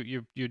think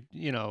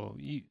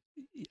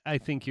I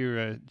think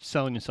you're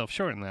selling yourself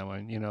short in that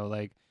one.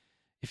 Like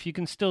if you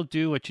can still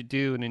do what you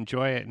do and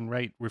enjoy it and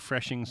write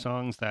refreshing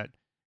songs that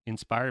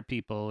inspire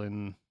people,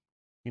 and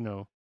you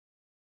know,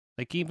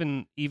 like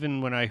even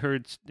when I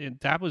heard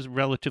that was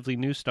relatively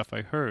new stuff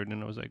I heard,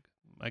 and I was like,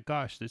 my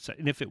gosh, this.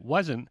 And if it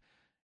wasn't,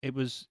 it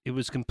was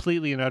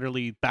completely and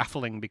utterly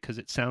baffling because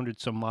it sounded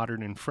so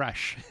modern and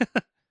fresh.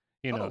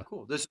 you oh, know,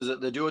 cool. This is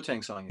the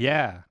Duotang song you heard.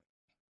 yeah,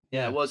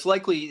 Yeah, yeah, well, it's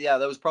likely. Yeah,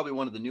 that was probably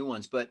one of the new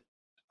ones. But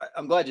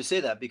I'm glad you say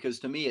that because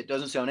to me, it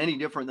doesn't sound any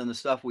different than the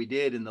stuff we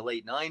did in the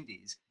late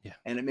 '90s, yeah.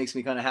 and it makes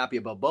me kind of happy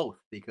about both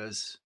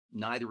because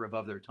neither are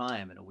above their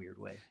time in a weird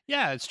way.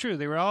 Yeah, it's true.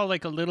 They were all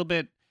like a little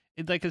bit.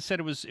 Like I said,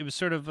 it was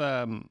sort of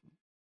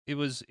it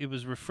was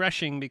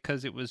refreshing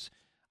because it was.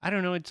 I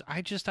don't know.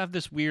 I just have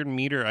this weird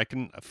meter. I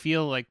can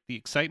feel like the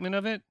excitement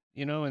of it,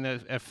 and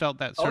I felt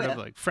that Oh sort of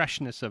yeah. like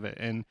freshness of it,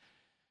 and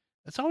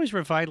it's always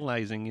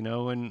revitalizing,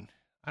 And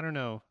I don't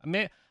know. I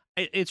mean,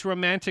 it's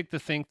romantic to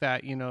think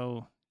that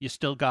you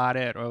still got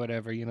it or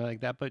whatever,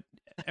 like that. But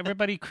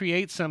everybody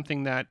creates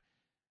something that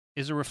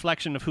is a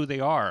reflection of who they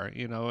are,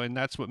 and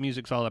that's what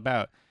music's all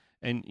about.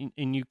 And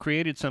you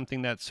created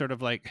something that's sort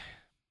of like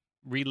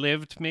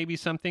relived maybe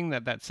something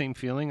that same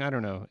feeling. I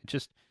don't know.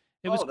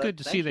 It was Oh, good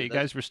to see thank that you. you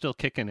guys were still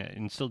kicking it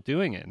and still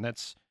doing it, and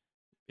it's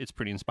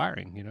pretty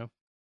inspiring.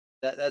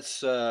 That's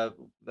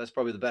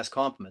probably the best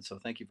compliment. So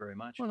thank you very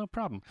much. Well, no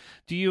problem.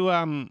 Do you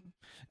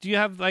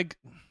have like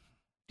do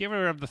you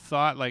ever have the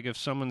thought like if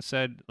someone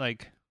said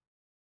like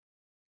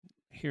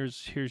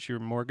here's your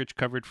mortgage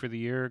covered for the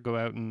year, go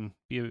out and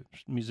be a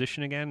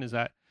musician again? Is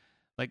that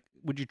like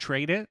would you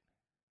trade it?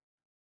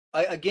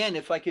 Again,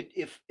 if I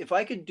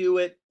could do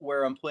it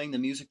where I'm playing the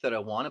music that I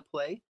want to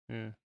play,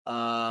 Yeah.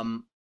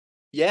 um,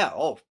 yeah,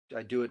 oh,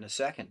 I'd do it in a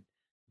second.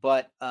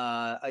 But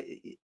I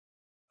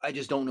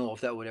just don't know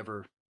if that would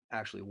ever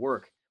actually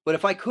work. But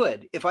if I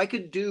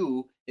could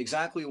do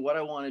exactly what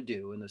I want to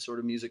do and the sort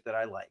of music that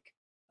I like,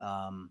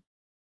 um,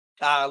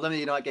 let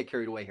me not get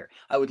carried away here.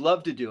 I would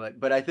love to do it,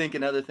 but I think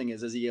another thing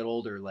is as you get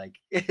older, like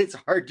it's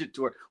hard to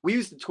tour. We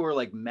used to tour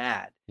like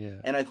mad, Yeah.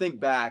 and I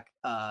think back,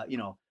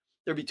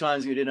 there'd be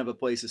times when you didn't have a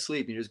place to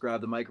sleep, and you just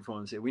grab the microphone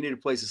and say, "We need a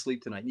place to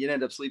sleep tonight." And you'd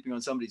end up sleeping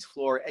on somebody's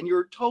floor, and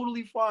you're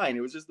totally fine.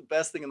 It was just the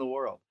best thing in the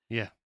world.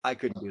 Yeah. I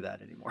couldn't do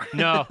that anymore.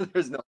 No,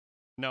 There's no,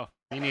 no,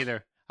 me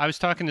neither. I was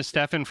talking to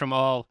Stefan from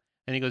All,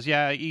 and he goes,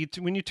 "Yeah,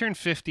 when you turn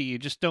 50, you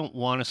just don't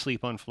want to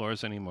sleep on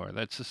floors anymore.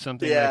 That's just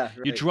something like yeah,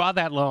 you right, draw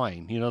that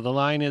line. The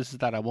line is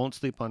that I won't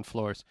sleep on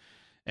floors."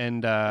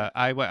 And yeah.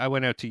 I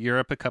went out to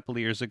Europe a couple of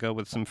years ago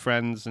with some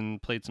friends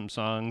and played some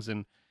songs,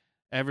 and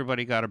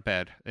everybody got a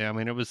bed. Yeah, I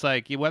mean, it was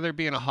like whether it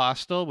be in a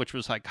hostel, which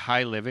was like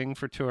high living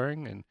for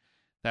touring, and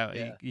that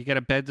Yeah. you get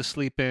a bed to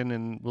sleep in,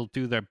 and we'll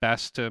do their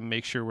best to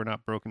make sure we're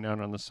not broken down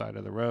on the side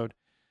of the road.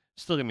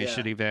 Still gonna be a Yeah.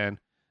 shitty van,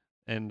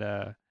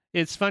 and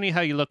it's funny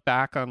how you look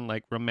back on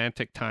like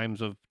romantic times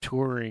of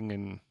touring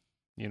and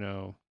you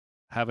know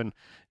having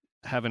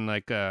having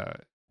like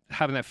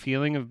having that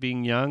feeling of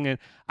being young. And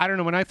I don't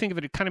know, when I think of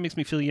it, it kind of makes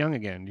me feel young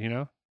again.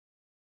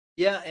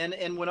 Yeah,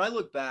 and when I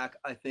look back,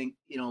 I think,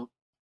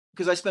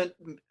 because I spent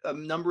a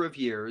number of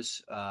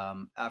years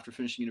after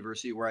finishing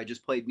university where I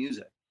just played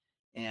music.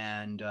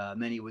 And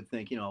many would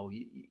think, you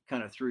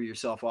kind of threw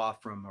yourself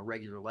off from a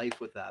regular life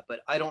with that.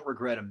 But I don't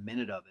regret a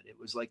minute of it. It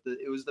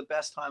was the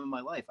best time of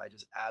my life. I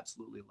just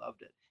absolutely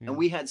loved it. And Yeah,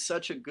 we had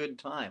such a good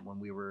time when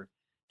we were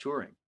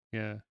touring.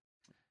 yeah,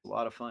 A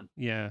lot of fun.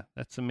 yeah,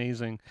 that's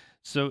amazing.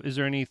 So is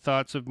there any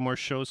thoughts of more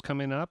shows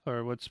coming up,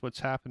 or what's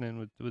happening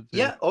with the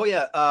Yeah. Oh,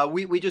 yeah.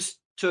 We just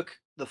took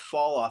the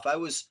fall off. I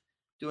was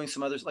doing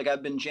some others. Like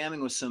I've been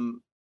jamming with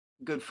some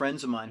good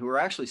friends of mine who are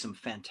actually some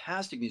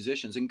fantastic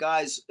musicians and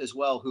guys as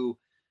well who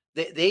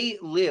they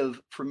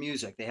live for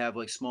music. They have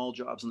like small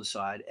jobs on the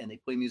side and they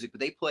play music, but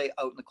they play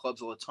out in the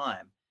clubs all the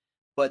time.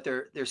 But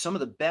they're some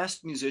of the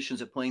best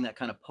musicians at playing that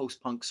kind of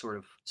post punk sort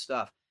of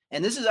stuff.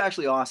 And this is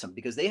actually awesome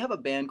because they have a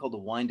band called the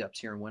Wind Ups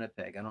here in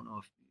Winnipeg. I don't know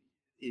if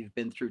you've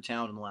been through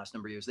town in the last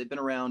number of years. They've been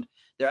around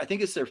there. I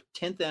think it's their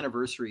 10th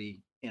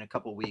anniversary in a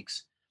couple of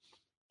weeks.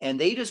 And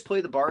they just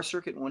play the bar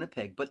circuit in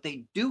Winnipeg, but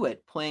they do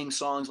it playing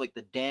songs like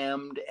The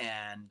Damned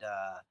and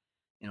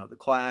The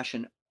Clash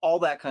and all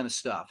that kind of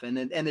stuff. And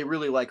they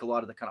really like a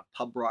lot of the kind of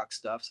pub rock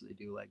stuff. So they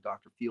do like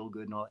Dr.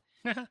 Feelgood and all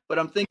that. But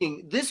I'm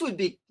thinking this would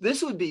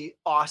be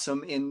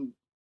awesome in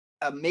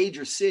a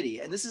major city,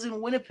 and this is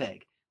in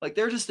Winnipeg. Like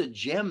they're just a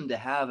gem to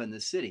have in the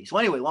city. So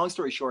anyway, long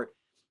story short,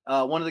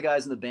 one of the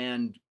guys in the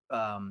band,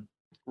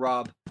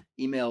 Rob,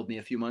 emailed me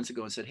a few months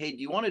ago and said, "Hey, do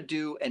you want to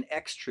do an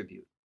X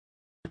tribute?"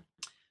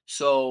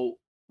 So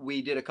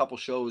we did a couple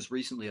shows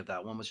recently of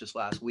that. One was just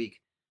last week,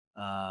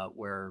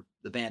 where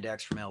the Band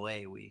X from LA,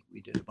 we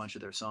did a bunch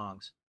of their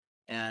songs,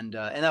 and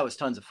that was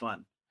tons of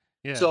fun.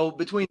 Yeah. So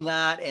between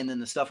that and then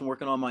the stuff I'm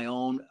working on my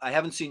own, I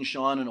haven't seen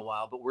Sean in a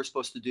while, but we're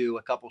supposed to do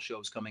a couple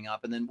shows coming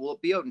up, and then we'll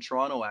be out in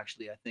Toronto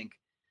actually, I think,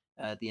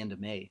 at the end of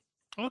May.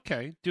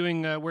 Okay.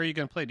 Doing where are you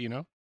going to play? Do you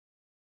know?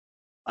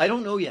 I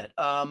don't know yet,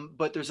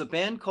 but there's a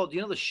band called,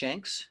 the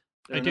Shanks?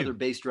 I They're another do.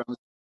 bass drum.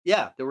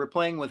 Yeah, they were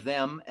playing with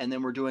them, and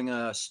then we're doing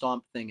a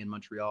Stomp thing in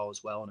Montreal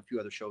as well, and a few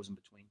other shows in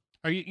between.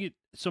 Are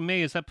so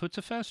May, is that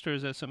Putza Fest or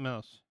is that something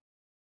else?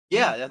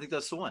 Yeah, I think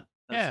that's the one.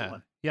 That's the Yeah.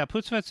 one. Yeah,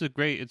 Putza Fest is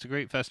it's a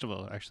great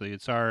festival actually.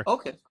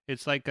 Okay.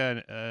 It's like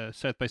a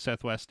South by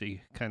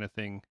Southwesty kind of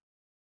thing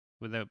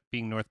without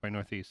being North by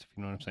Northeast, if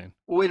you know what I'm saying.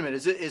 Well, wait a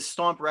minute. Is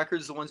Stomp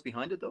Records the ones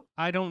behind it though?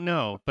 I don't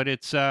know, but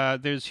it's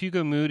there's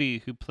Hugo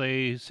Moody who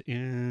plays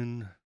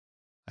in,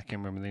 I can't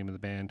remember the name of the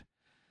band.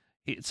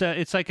 It's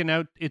like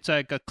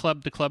a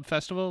club to club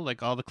festival,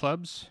 like all the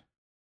clubs.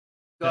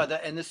 God,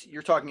 and this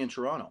you're talking in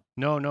Toronto.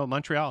 No,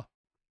 Montreal.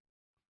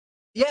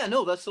 Yeah,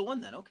 no, that's the one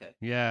then. Okay. Oh,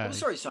 Yeah.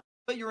 sorry, son.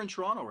 I thought you're in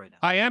Toronto right now.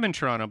 I am in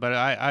Toronto, but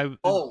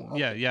Oh,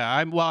 yeah, okay. yeah.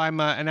 I'm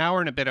an hour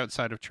and a bit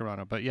outside of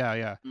Toronto, but yeah,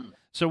 yeah. Mm.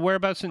 So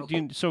whereabouts Oh,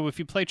 cool. so if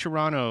you play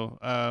Toronto,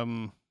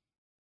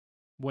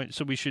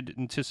 so we should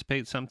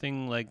anticipate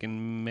something like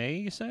in May,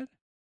 you said?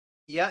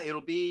 Yeah,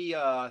 it'll be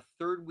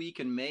third week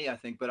in May, I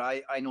think, but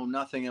I know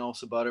nothing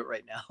else about it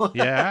right now. I'm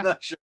Yeah.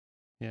 not sure.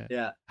 Yeah.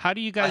 Yeah, How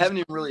do you I guys haven't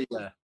even really.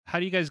 how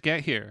do you guys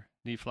get here?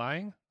 Are you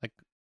flying? Like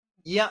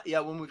Yeah, yeah.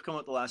 When we've come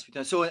out the last few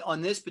times. So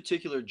on this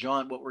particular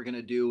jaunt, what we're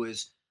gonna do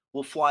is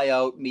we'll fly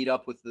out, meet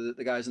up with the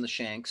guys in the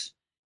Shanks,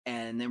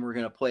 and then we're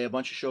gonna play a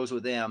bunch of shows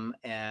with them.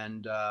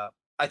 And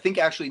I think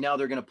actually now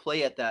they're gonna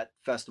play at that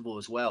festival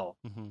as well,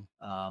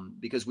 mhm.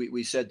 because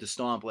we said to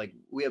Stomp like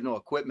we have no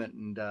equipment,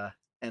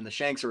 and the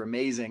Shanks are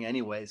amazing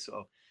anyway.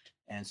 So,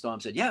 and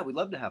Stomp said, yeah, we'd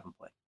love to have them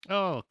play.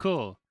 Oh,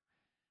 cool.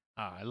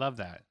 Ah, I love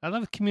that. I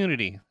love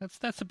community. That's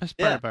the best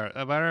part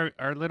Yeah, about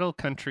our little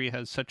country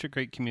has such a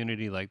great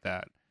community like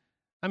that.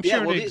 I'm yeah.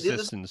 sure it Well,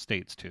 exists in the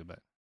States too, but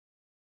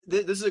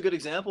this is a good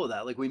example of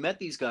that. Like we met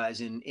these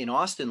guys in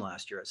Austin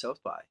last year at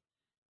South by.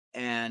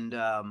 And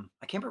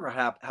I can't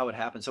remember how it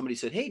happened. Somebody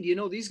said, "Hey, do you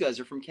know these guys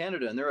are from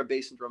Canada and they're a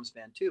bass and drums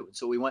band too?" And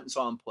so we went and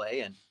saw them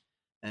play,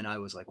 and I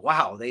was like,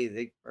 "Wow,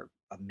 they are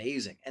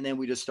amazing." And then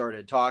we just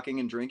started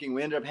talking and drinking.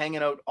 We ended up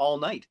hanging out all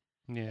night,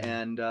 yeah.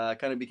 and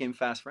kind of became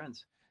fast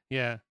friends.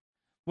 Yeah.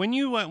 When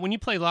you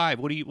play live,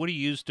 what do you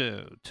use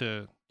to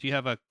do you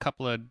have a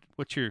couple of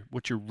what's your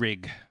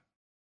rig?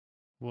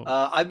 Well,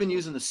 I've been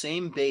using the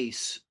same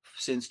bass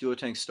since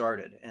Duotang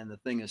started, and the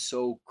thing is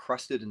so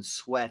crusted in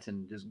sweat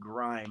and just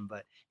grime,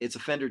 but it's a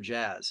Fender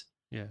Jazz.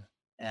 yeah.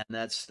 And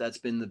that's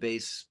been the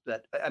bass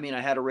that I mean,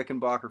 I had a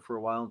Rickenbacker for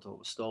a while until it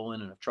was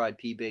stolen, and I've tried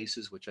P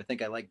basses, which I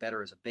think I like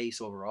better as a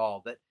bass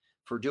overall. But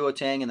for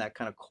duotang and that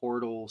kind of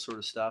chordal sort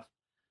of stuff,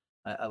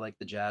 I like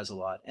the jazz a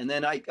lot. And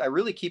then I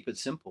really keep it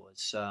simple.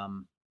 It's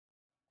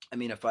I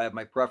mean, if I have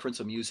my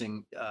preference, I'm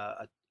using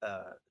a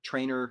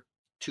trainer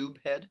tube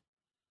head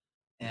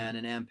Mm. and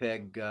an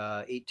Ampeg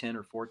 810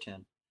 or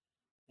 410,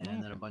 and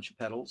then a Okay. bunch of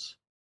pedals.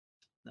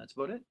 That's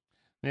about it.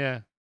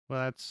 Yeah.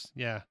 Well, that's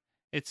yeah.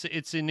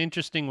 It's an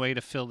interesting way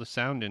to fill the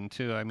sound in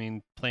too. I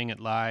mean, playing it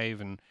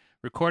live and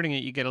recording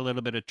it, you get a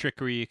little bit of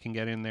trickery you can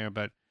get in there,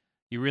 but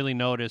you really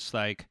notice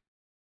like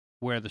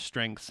where the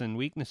strengths and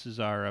weaknesses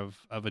are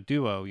of a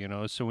duo, you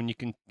know. So when you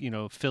can,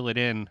 fill it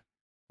in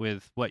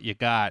with what you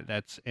got,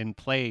 that's and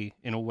play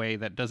in a way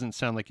that doesn't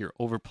sound like you're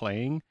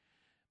overplaying,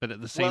 but at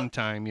the Well, same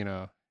time,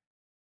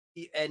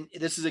 and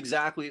this is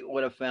exactly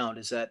what I've found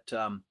is that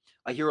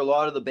I hear a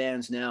lot of the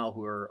bands now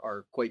who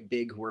are quite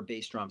big who are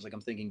bass drums, like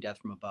I'm thinking Death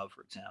from Above,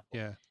 for example,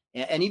 yeah,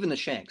 and even the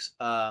Shanks,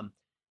 and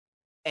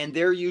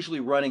they're usually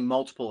running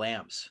multiple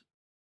amps,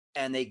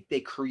 and they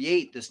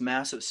create this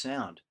massive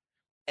sound,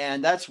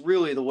 and that's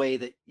really the way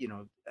that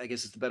I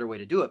guess it's the better way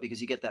to do it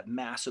because you get that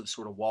massive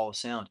sort of wall of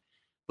sound.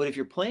 But if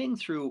you're playing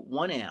through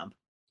one amp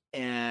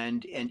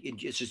and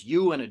it's just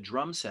you and a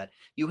drum set,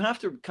 you have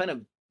to kind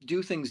of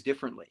do things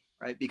differently,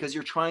 right? Because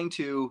you're trying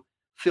to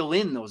fill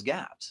in those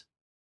gaps.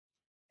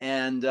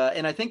 And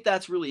I think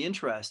that's really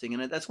interesting,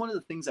 and that's one of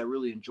the things I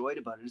really enjoyed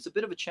about it. It's a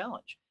bit of a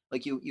challenge.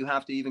 Like you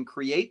have to even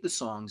create the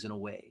songs in a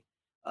way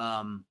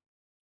um,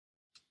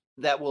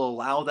 that will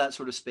allow that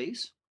sort of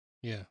space.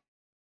 yeah,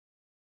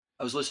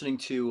 I was listening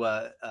to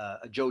a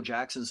Joe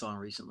Jackson song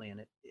recently,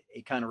 and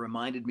it kind of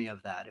reminded me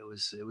of that. It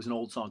was an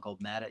old song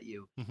called "Mad at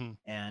You," hmm,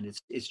 and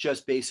it's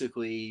just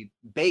basically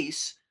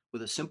bass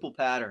with a simple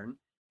pattern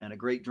and a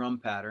great drum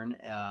pattern,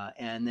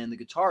 and then the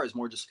guitar is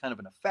more just kind of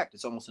an effect.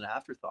 It's almost an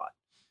afterthought.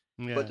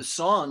 But yeah. the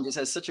song just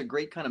has such a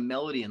great kind of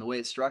melody and the way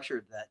it's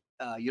structured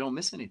that you don't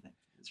miss anything.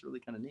 It's really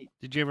kind of neat.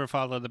 Did you ever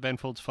follow the Ben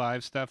Folds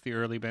Five stuff, the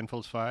early Ben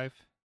Folds Five?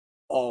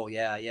 Oh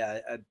yeah, yeah.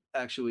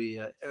 Actually,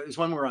 it was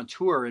when we were on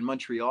tour in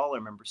Montreal. I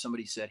remember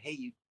somebody said, "Hey,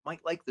 you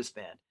might like this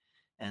band,"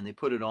 and they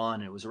put it on.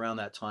 And it was around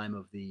that time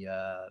of the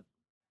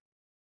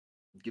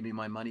 "Give Me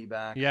My Money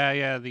Back." Yeah,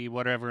 yeah, the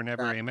whatever,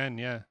 never, That amen.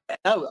 Yeah,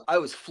 I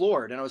was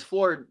floored, and I was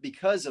floored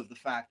because of the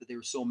fact that they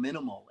were so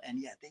minimal, and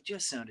yet they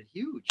just sounded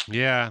huge.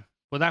 yeah.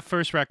 Well, that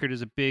first record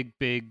is a big,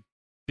 big,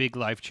 big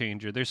life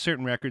changer. There's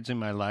certain records in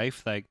my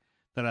life like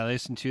that I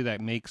listen to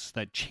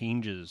that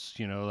changes.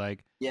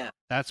 Like Yeah,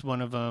 that's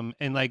one of them.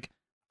 And like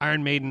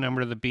Iron Maiden,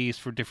 Number of the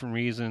Beast for different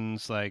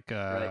reasons, right.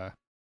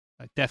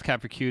 like Death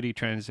Cab for Cutie,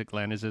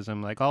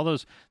 Transatlanticism, like all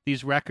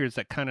these records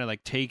that kind of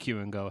like take you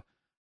and go,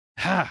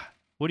 ha,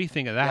 what do you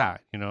think of Yeah,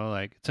 that?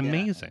 Like it's yeah.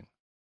 amazing.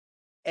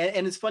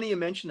 And it's funny you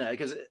mention that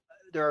because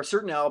there are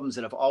certain albums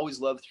that I've always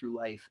loved through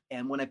life,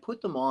 and when I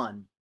put them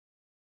on,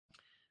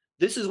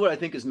 this is what I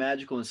think is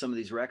magical in some of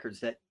these records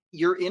that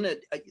you're in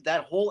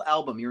that whole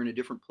album you're in a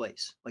different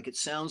place. Like it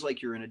sounds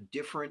like you're in a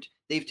different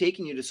they've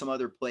taken you to some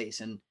other place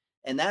and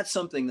that's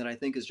something that I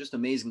think is just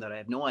amazing that I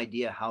have no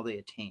idea how they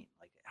attain.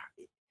 Like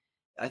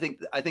I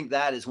think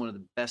that is one of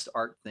the best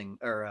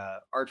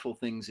artful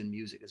things in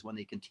music is when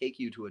they can take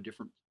you to a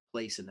different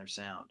place in their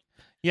sound.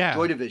 Yeah.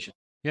 Joy Division,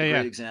 Yeah. a Yeah.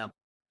 great example.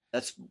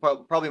 That's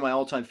probably my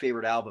all-time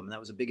favorite album, and that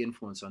was a big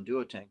influence on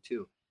Duotang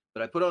too.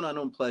 But I put on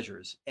Unknown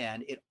Pleasures,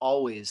 and it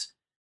always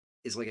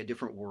is like a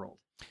different world,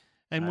 and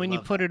And I when you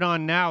love put that. it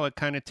on now, it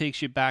kind of takes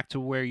you back to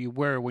where you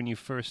were when you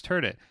first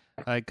heard it.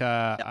 Like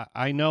Yeah.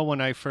 I know when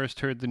I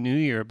first heard "The New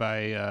Year"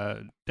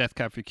 by Death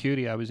Cab for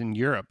Cutie, I was in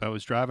Europe. I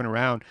was driving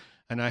around,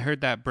 and I heard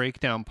that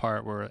breakdown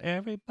part where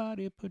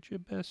everybody put your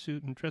best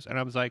suit and dress, and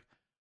I was like,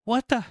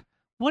 "What the?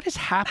 What is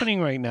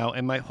happening right now?"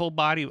 And my whole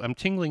body, I'm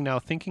tingling now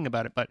thinking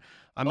about it, but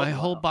Oh my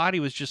whole wow. body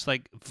was just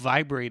like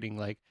vibrating,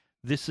 like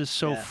this is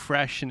so Yeah.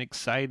 fresh and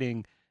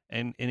exciting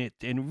and it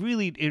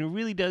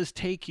really does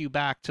take you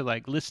back to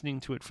like listening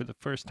to it for the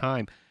first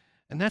time,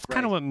 and that's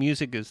kind of Right. what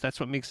music is. That's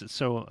what makes it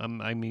so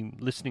I mean,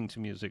 listening to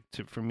music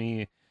for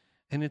me,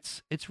 and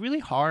it's really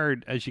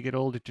hard as you get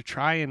older to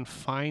try and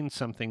find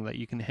something that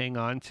you can hang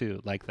on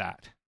to like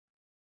that.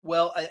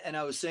 Well, and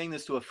I was saying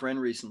this to a friend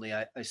recently.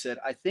 I said,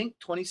 I think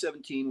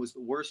 2017 was the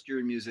worst year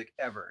in music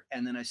ever.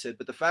 And then I said,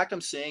 but the fact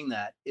I'm saying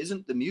that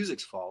isn't the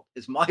music's fault,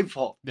 it's my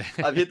fault.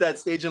 I've hit that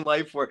stage in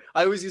life where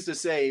I always used to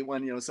say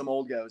when, some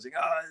old guy was like,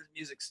 oh, this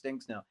music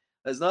stinks now.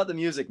 It's not the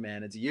music,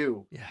 man. It's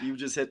you. Yeah. You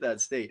just hit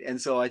that state. And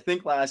so I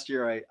think last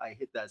year I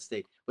hit that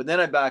state. But then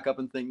I back up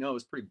and think, no, it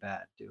was pretty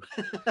bad, too.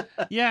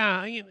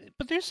 Yeah,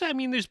 but there's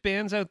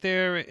bands out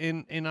there,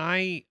 and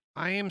I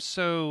am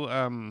so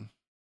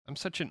I'm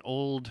such an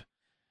old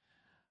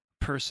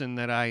person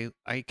that I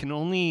can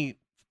only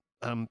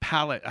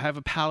palette. I have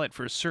a palette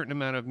for a certain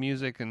amount of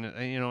music, and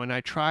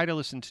I try to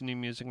listen to new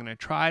music and I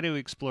try to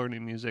explore new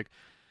music,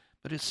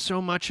 but it's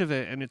so much of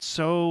it, and it's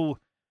so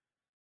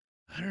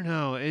I don't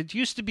know. It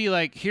used to be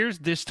like here's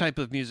this type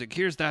of music,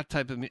 here's that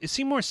type of music. It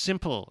seemed more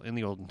simple in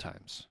the olden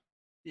times.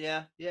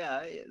 Yeah,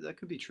 yeah, that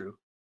could be true.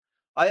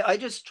 I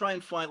just try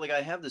and find like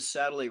I have this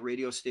satellite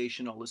radio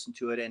station. I'll listen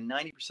to it, and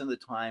 90% of the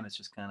time it's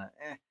just kind of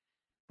eh.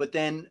 But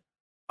then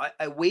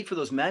I wait for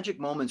those magic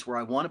moments where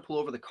I want to pull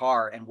over the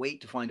car and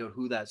wait to find out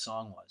who that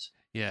song was.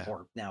 Yeah,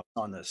 Or now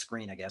on the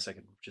screen, I guess I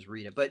could just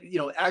read it. But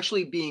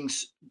actually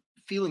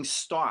feeling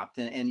stopped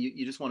and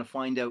you just want to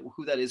find out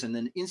who that is and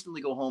then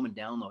instantly go home and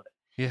download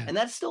it. yeah, And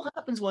that still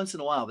happens once in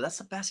a while, but that's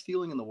the best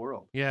feeling in the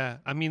world. yeah.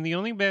 I mean, the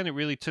only band that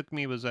really took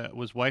me was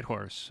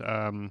Whitehorse.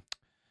 Uh,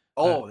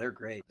 Oh, they're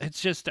great.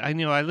 it's just I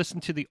know I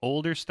listened to the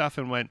older stuff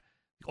and went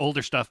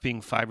older stuff being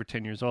 5 or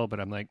 10 years old, but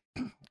I'm like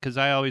because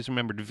I always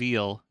remembered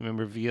Veal.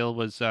 Remember Veal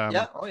was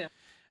Yeah. Oh yeah.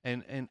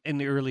 and in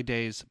the early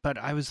days, but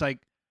I was like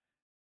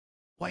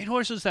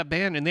Whitehorse was that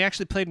band, and they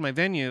actually played in my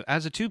venue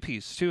as a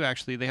two-piece too.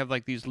 Actually, they have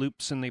like these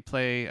loops, and they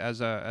play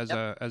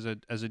Yep. as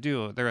a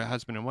duo. They're a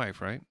husband and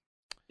wife, right?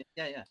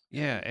 Yeah. Yeah. Yeah.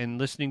 Yeah, and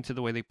listening to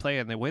the way they play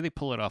and the way they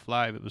pull it off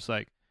live, it was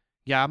like,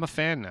 yeah, I'm a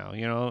fan now,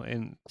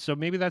 and so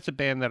maybe that's a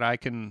band that I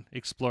can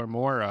explore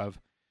more of.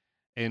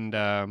 And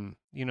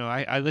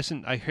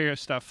I hear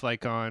stuff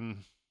like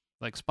on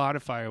like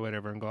Spotify or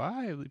whatever, and go,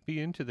 I'd be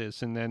into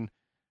this, and then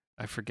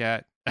I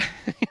forget,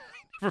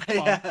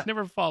 Yeah.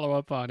 never follow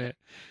up on it.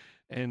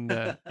 And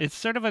it's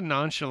sort of a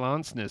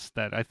nonchalanceness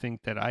that I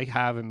think that I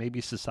have, and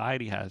maybe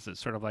society has. It's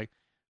sort of like,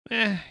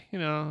 eh,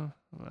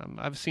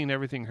 I've seen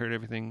everything, heard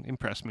everything.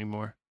 Impress me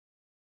more.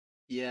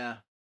 Yeah.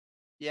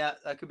 Yeah.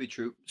 That could be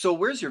true. So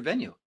where's your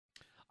venue?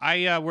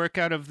 I work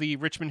out of the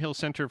Richmond Hill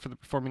Center for the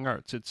Performing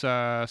Arts. It's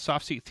a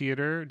soft seat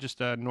theater just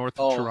north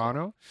of Oh, okay.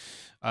 Toronto.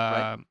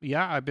 Right.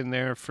 Yeah, I've been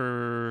there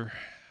for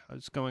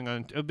it's going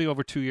on. It'll be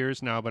over 2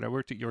 years now, but I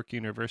worked at York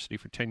University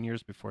for 10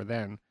 years before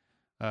then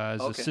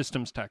as a Okay.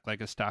 systems tech,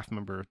 like a staff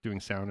member doing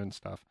sound and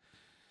stuff.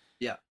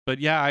 Yeah. But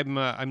yeah,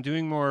 I'm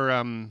doing more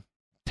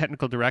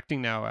technical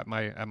directing now at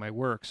my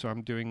work, so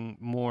I'm doing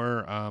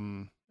more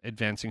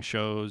advancing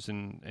shows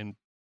and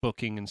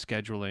booking and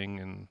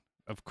scheduling and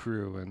of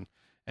crew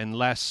and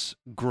less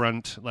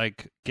grunt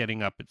like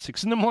getting up at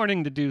 6 in the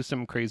morning to do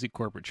some crazy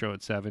corporate show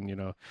at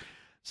 7.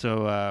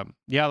 So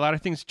yeah, a lot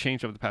of things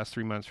changed over the past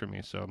 3 months for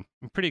me. So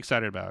I'm pretty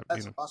excited about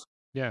That's awesome.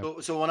 yeah.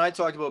 So when I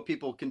talked about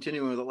people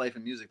continuing with a life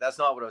in music, that's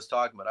not what I was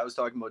talking about. I was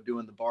talking about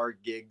doing the bar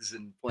gigs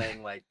and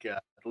playing like the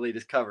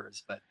latest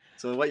covers. But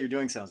so what you're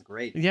doing sounds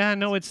great. Yeah,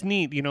 no, it's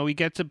neat. We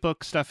get to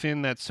book stuff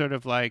in that's sort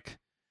of like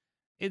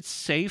it's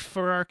safe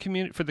for our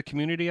community, for the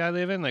community I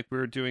live in. Like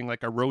we're doing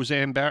like a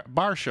Roseanne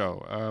Barr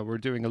show. We're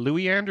doing a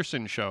Louis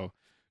Anderson show.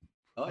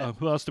 Oh yeah.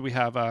 Who else do we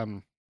have?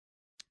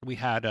 We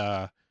had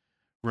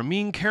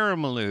Ramin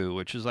Karimloo,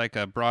 which is like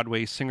a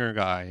Broadway singer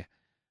guy.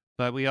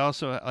 But we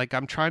also like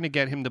I'm trying to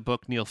get him to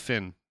book Neil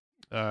Finn,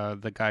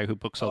 the guy who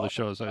books all the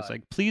shows. I was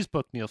like, please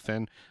book Neil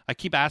Finn. I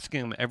keep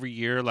asking him every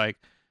year, like,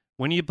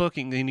 when are you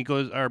booking? And he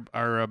goes,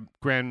 our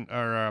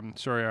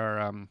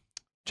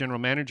general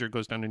manager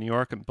goes down to New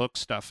York and books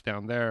stuff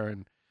down there,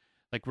 and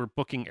like we're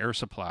booking Air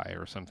Supply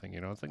or something.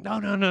 It's like no,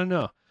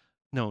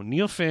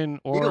 Neil Finn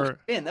or Neil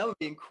Finn, that would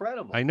be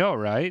incredible. I know,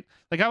 right?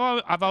 Like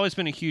I've always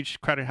been a huge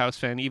Crowded House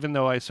fan, even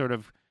though I sort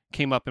of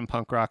came up in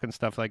punk rock and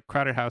stuff. Like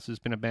Crowded House has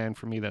been a band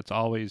for me that's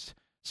always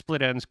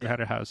Split Enz.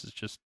 Crowded House is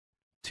just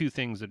two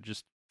things that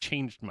just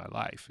changed my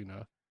life.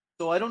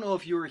 So I don't know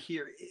if you were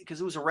here because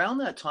it was around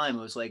that time.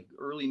 It was like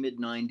early mid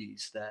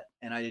 '90s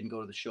and I didn't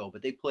go to the show,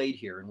 but they played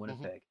here in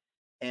Winnipeg.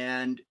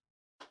 And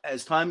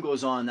as time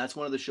goes on, that's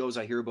one of the shows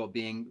I hear about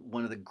being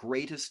one of the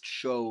greatest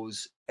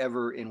shows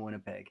ever in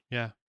Winnipeg.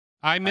 Yeah.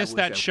 I missed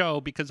that show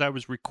because I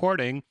was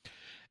recording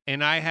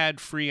and I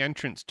had free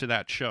entrance to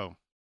that show.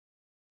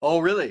 Oh,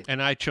 really?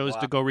 And I chose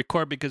to go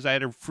record because I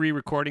had a free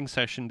recording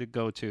session to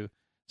go to.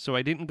 So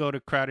I didn't go to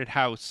Crowded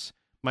House,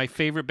 my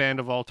favorite band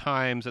of all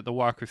times, at the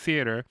Walker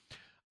Theater.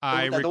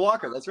 At the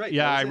Walker, that's right.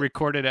 Yeah, I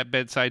recorded at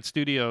Bedside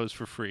Studios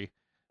for free.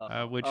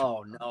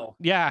 Oh, no.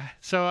 Yeah,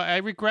 so I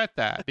regret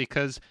that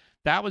because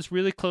that was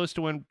really close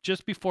to when,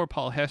 just before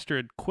Paul Hester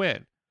had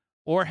quit.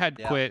 Or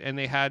had quit, and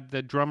they had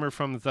the drummer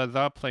from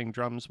The playing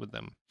drums with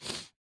them.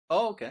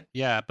 Oh, okay.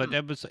 Yeah, but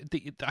it was.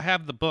 I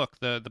have the book,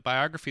 the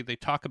biography. They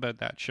talk about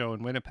that show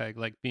in Winnipeg,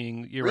 like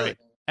being right,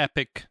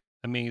 epic,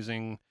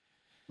 amazing.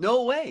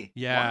 No way.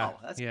 Yeah,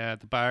 wow,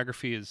 the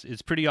biography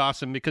is pretty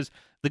awesome because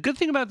the good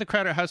thing about the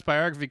Crowded House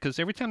biography, because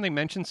every time they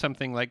mention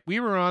something, like we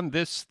were on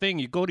this thing,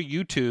 you go to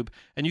YouTube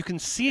and you can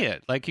see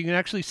it. Like you can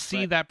actually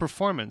see that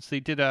performance. They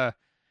did a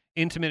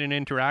intimate and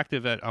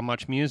interactive on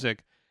Much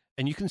Music.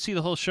 And you can see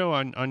the whole show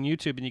on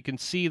YouTube, and you can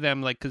see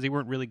them, like, because they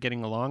weren't really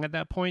getting along at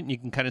that point. And you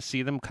can kind of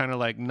see them kind of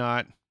like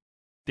not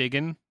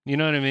digging, you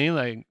know what I mean?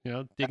 Like,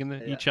 digging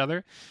each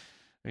other.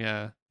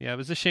 Yeah. It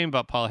was a shame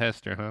about Paul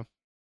Hester, huh?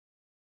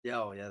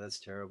 Yeah. Oh, yeah. That's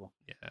terrible.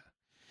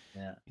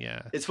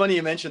 Yeah. It's funny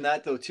you mentioned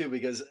that though too,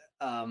 because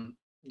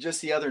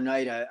just the other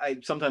night, I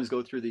sometimes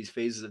go through these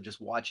phases of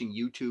just watching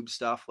YouTube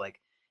stuff,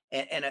 like,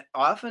 and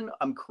often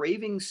I'm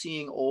craving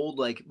seeing old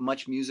like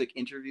Much Music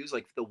interviews,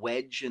 like the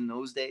Wedge in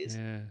those days.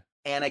 Yeah.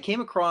 And I came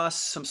across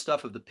some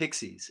stuff of the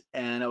Pixies,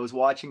 and I was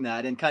watching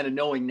that and kind of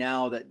knowing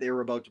now that they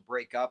were about to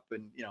break up,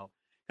 and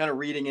kind of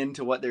reading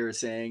into what they were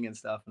saying and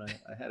stuff. And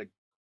I had a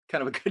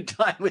kind of a good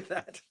time with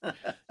that.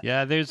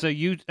 Yeah, there's a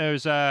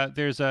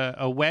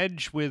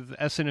Wedge with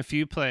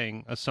SNFU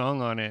playing a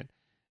song on it,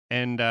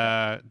 and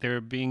they're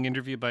being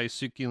interviewed by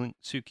Suki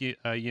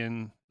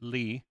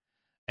Lee.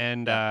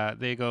 And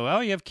they go, oh,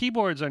 you have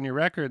keyboards on your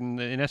record, and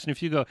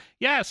SNFU go,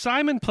 yeah,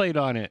 Simon played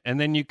on it. And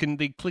then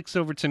they clicks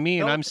over to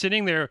me, and I'm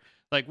sitting there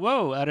like,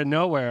 whoa, out of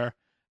nowhere.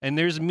 And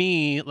there's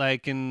me,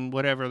 like in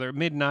whatever, the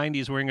mid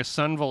 '90s, wearing a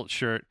Sunvolt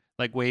shirt,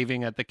 like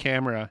waving at the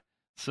camera.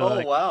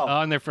 So wow,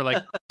 on there for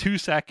like 2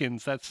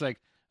 seconds. That's like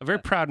a very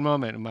proud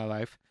moment in my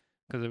life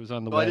because it was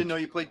on the. I didn't know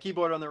you played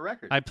keyboard on the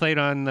record. I played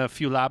on the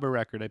Fulaba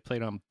record. I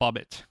played on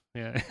Bobbit.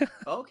 Yeah.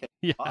 Okay.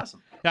 Yeah.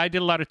 Awesome. Yeah, I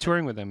did a lot of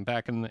touring with him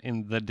back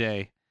in the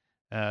day.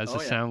 As a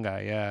sound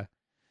guy,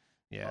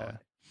 yeah. Oh.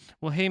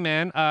 Well, hey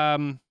man,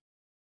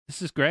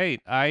 this is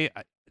great. I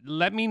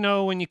let me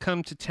know when you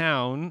come to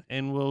town,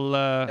 and we'll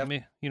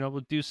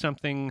we'll do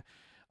something,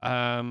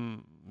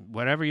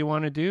 whatever you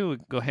want to do.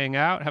 Go hang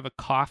out, have a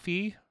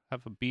coffee,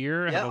 have a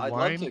beer, have a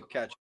wine. I'd love to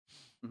catch.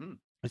 Mm-hmm.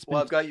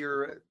 I've got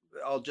your.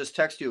 I'll just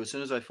text you as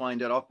soon as I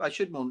find out. I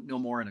should know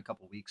more in a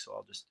couple of weeks, so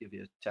I'll just give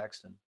you a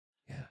text, and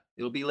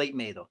it'll be late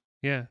May though.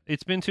 Yeah,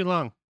 it's been too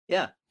long.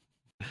 Yeah.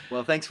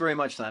 Well, thanks very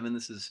much, Simon.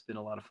 This has been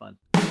a lot of fun.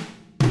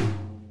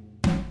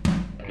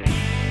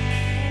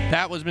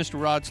 That was Mr.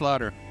 Rod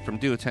Slaughter from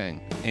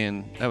Duotang,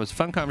 and that was a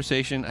fun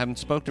conversation. I haven't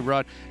spoken to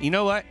Rod. You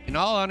know what? In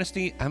all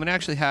honesty, I haven't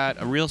actually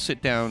had a real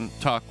sit-down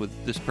talk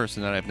with this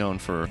person that I've known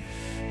for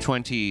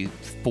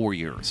 24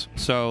 years.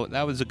 So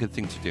that was a good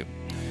thing to do.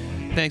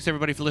 Thanks,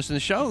 everybody, for listening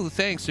to the show.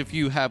 Thanks if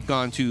you have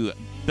gone to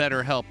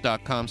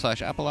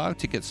betterhelp.com/apolog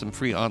to get some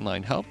free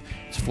online help.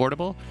 It's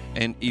affordable,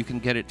 and you can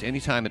get it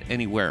anytime at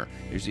anywhere.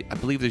 I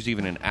believe there's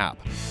even an app.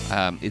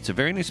 It's a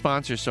very new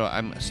sponsor, so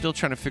I'm still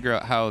trying to figure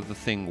out how the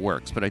thing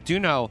works. But I do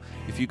know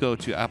if you go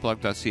to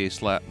apolog.ca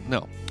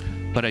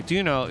but I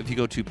do know if you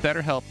go to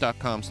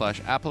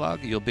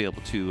betterhelp.com/apolog, you'll be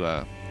able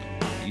to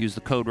use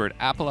the code word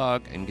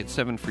apolog and get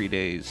 7 free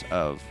days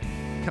of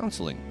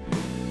counseling.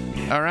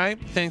 All right.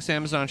 Thanks,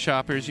 Amazon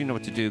shoppers. You know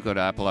what to do. Go to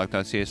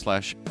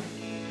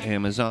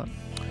apolog.ca/Amazon.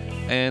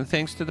 And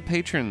thanks to the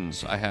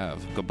patrons I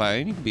have. Go by,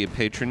 and you can be a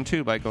patron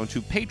too by going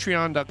to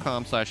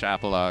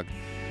patreon.com/apolog.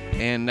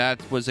 And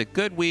that was a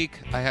good week.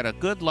 I had a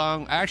good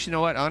long, actually, you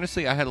know what?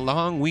 Honestly, I had a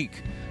long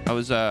week. I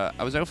was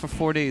out for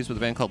 4 days with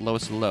a band called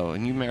Lois the Low,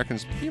 and you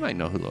Americans, you might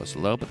know who Lois the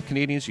Low, but the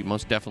Canadians, you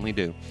most definitely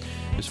do.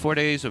 It was 4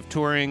 days of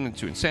touring and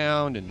doing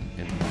sound and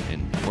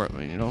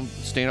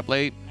staying up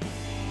late,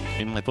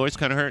 and my voice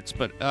kind of hurts,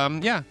 but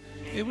yeah,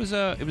 it was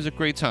a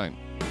great time.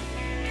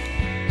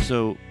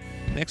 So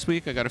next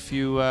week I got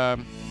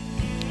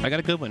I got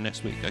a good one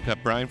next week. I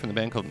got Brian from the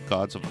band called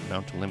Gods of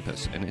Mount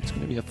Olympus, and it's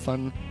going to be a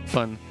fun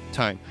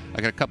time. I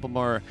got a couple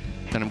more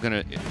that I'm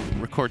going to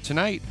record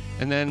tonight,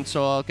 and then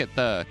so I'll get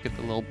the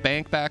little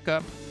bank back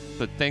up.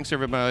 But thanks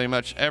everybody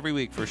much every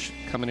week for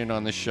coming in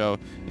on this show.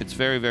 It's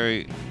very,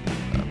 very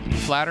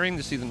flattering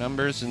to see the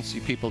numbers and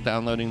see people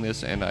downloading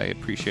this, and I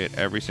appreciate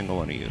every single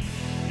one of you.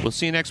 We'll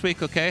see you next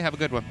week, okay? Have a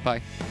good one.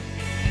 Bye.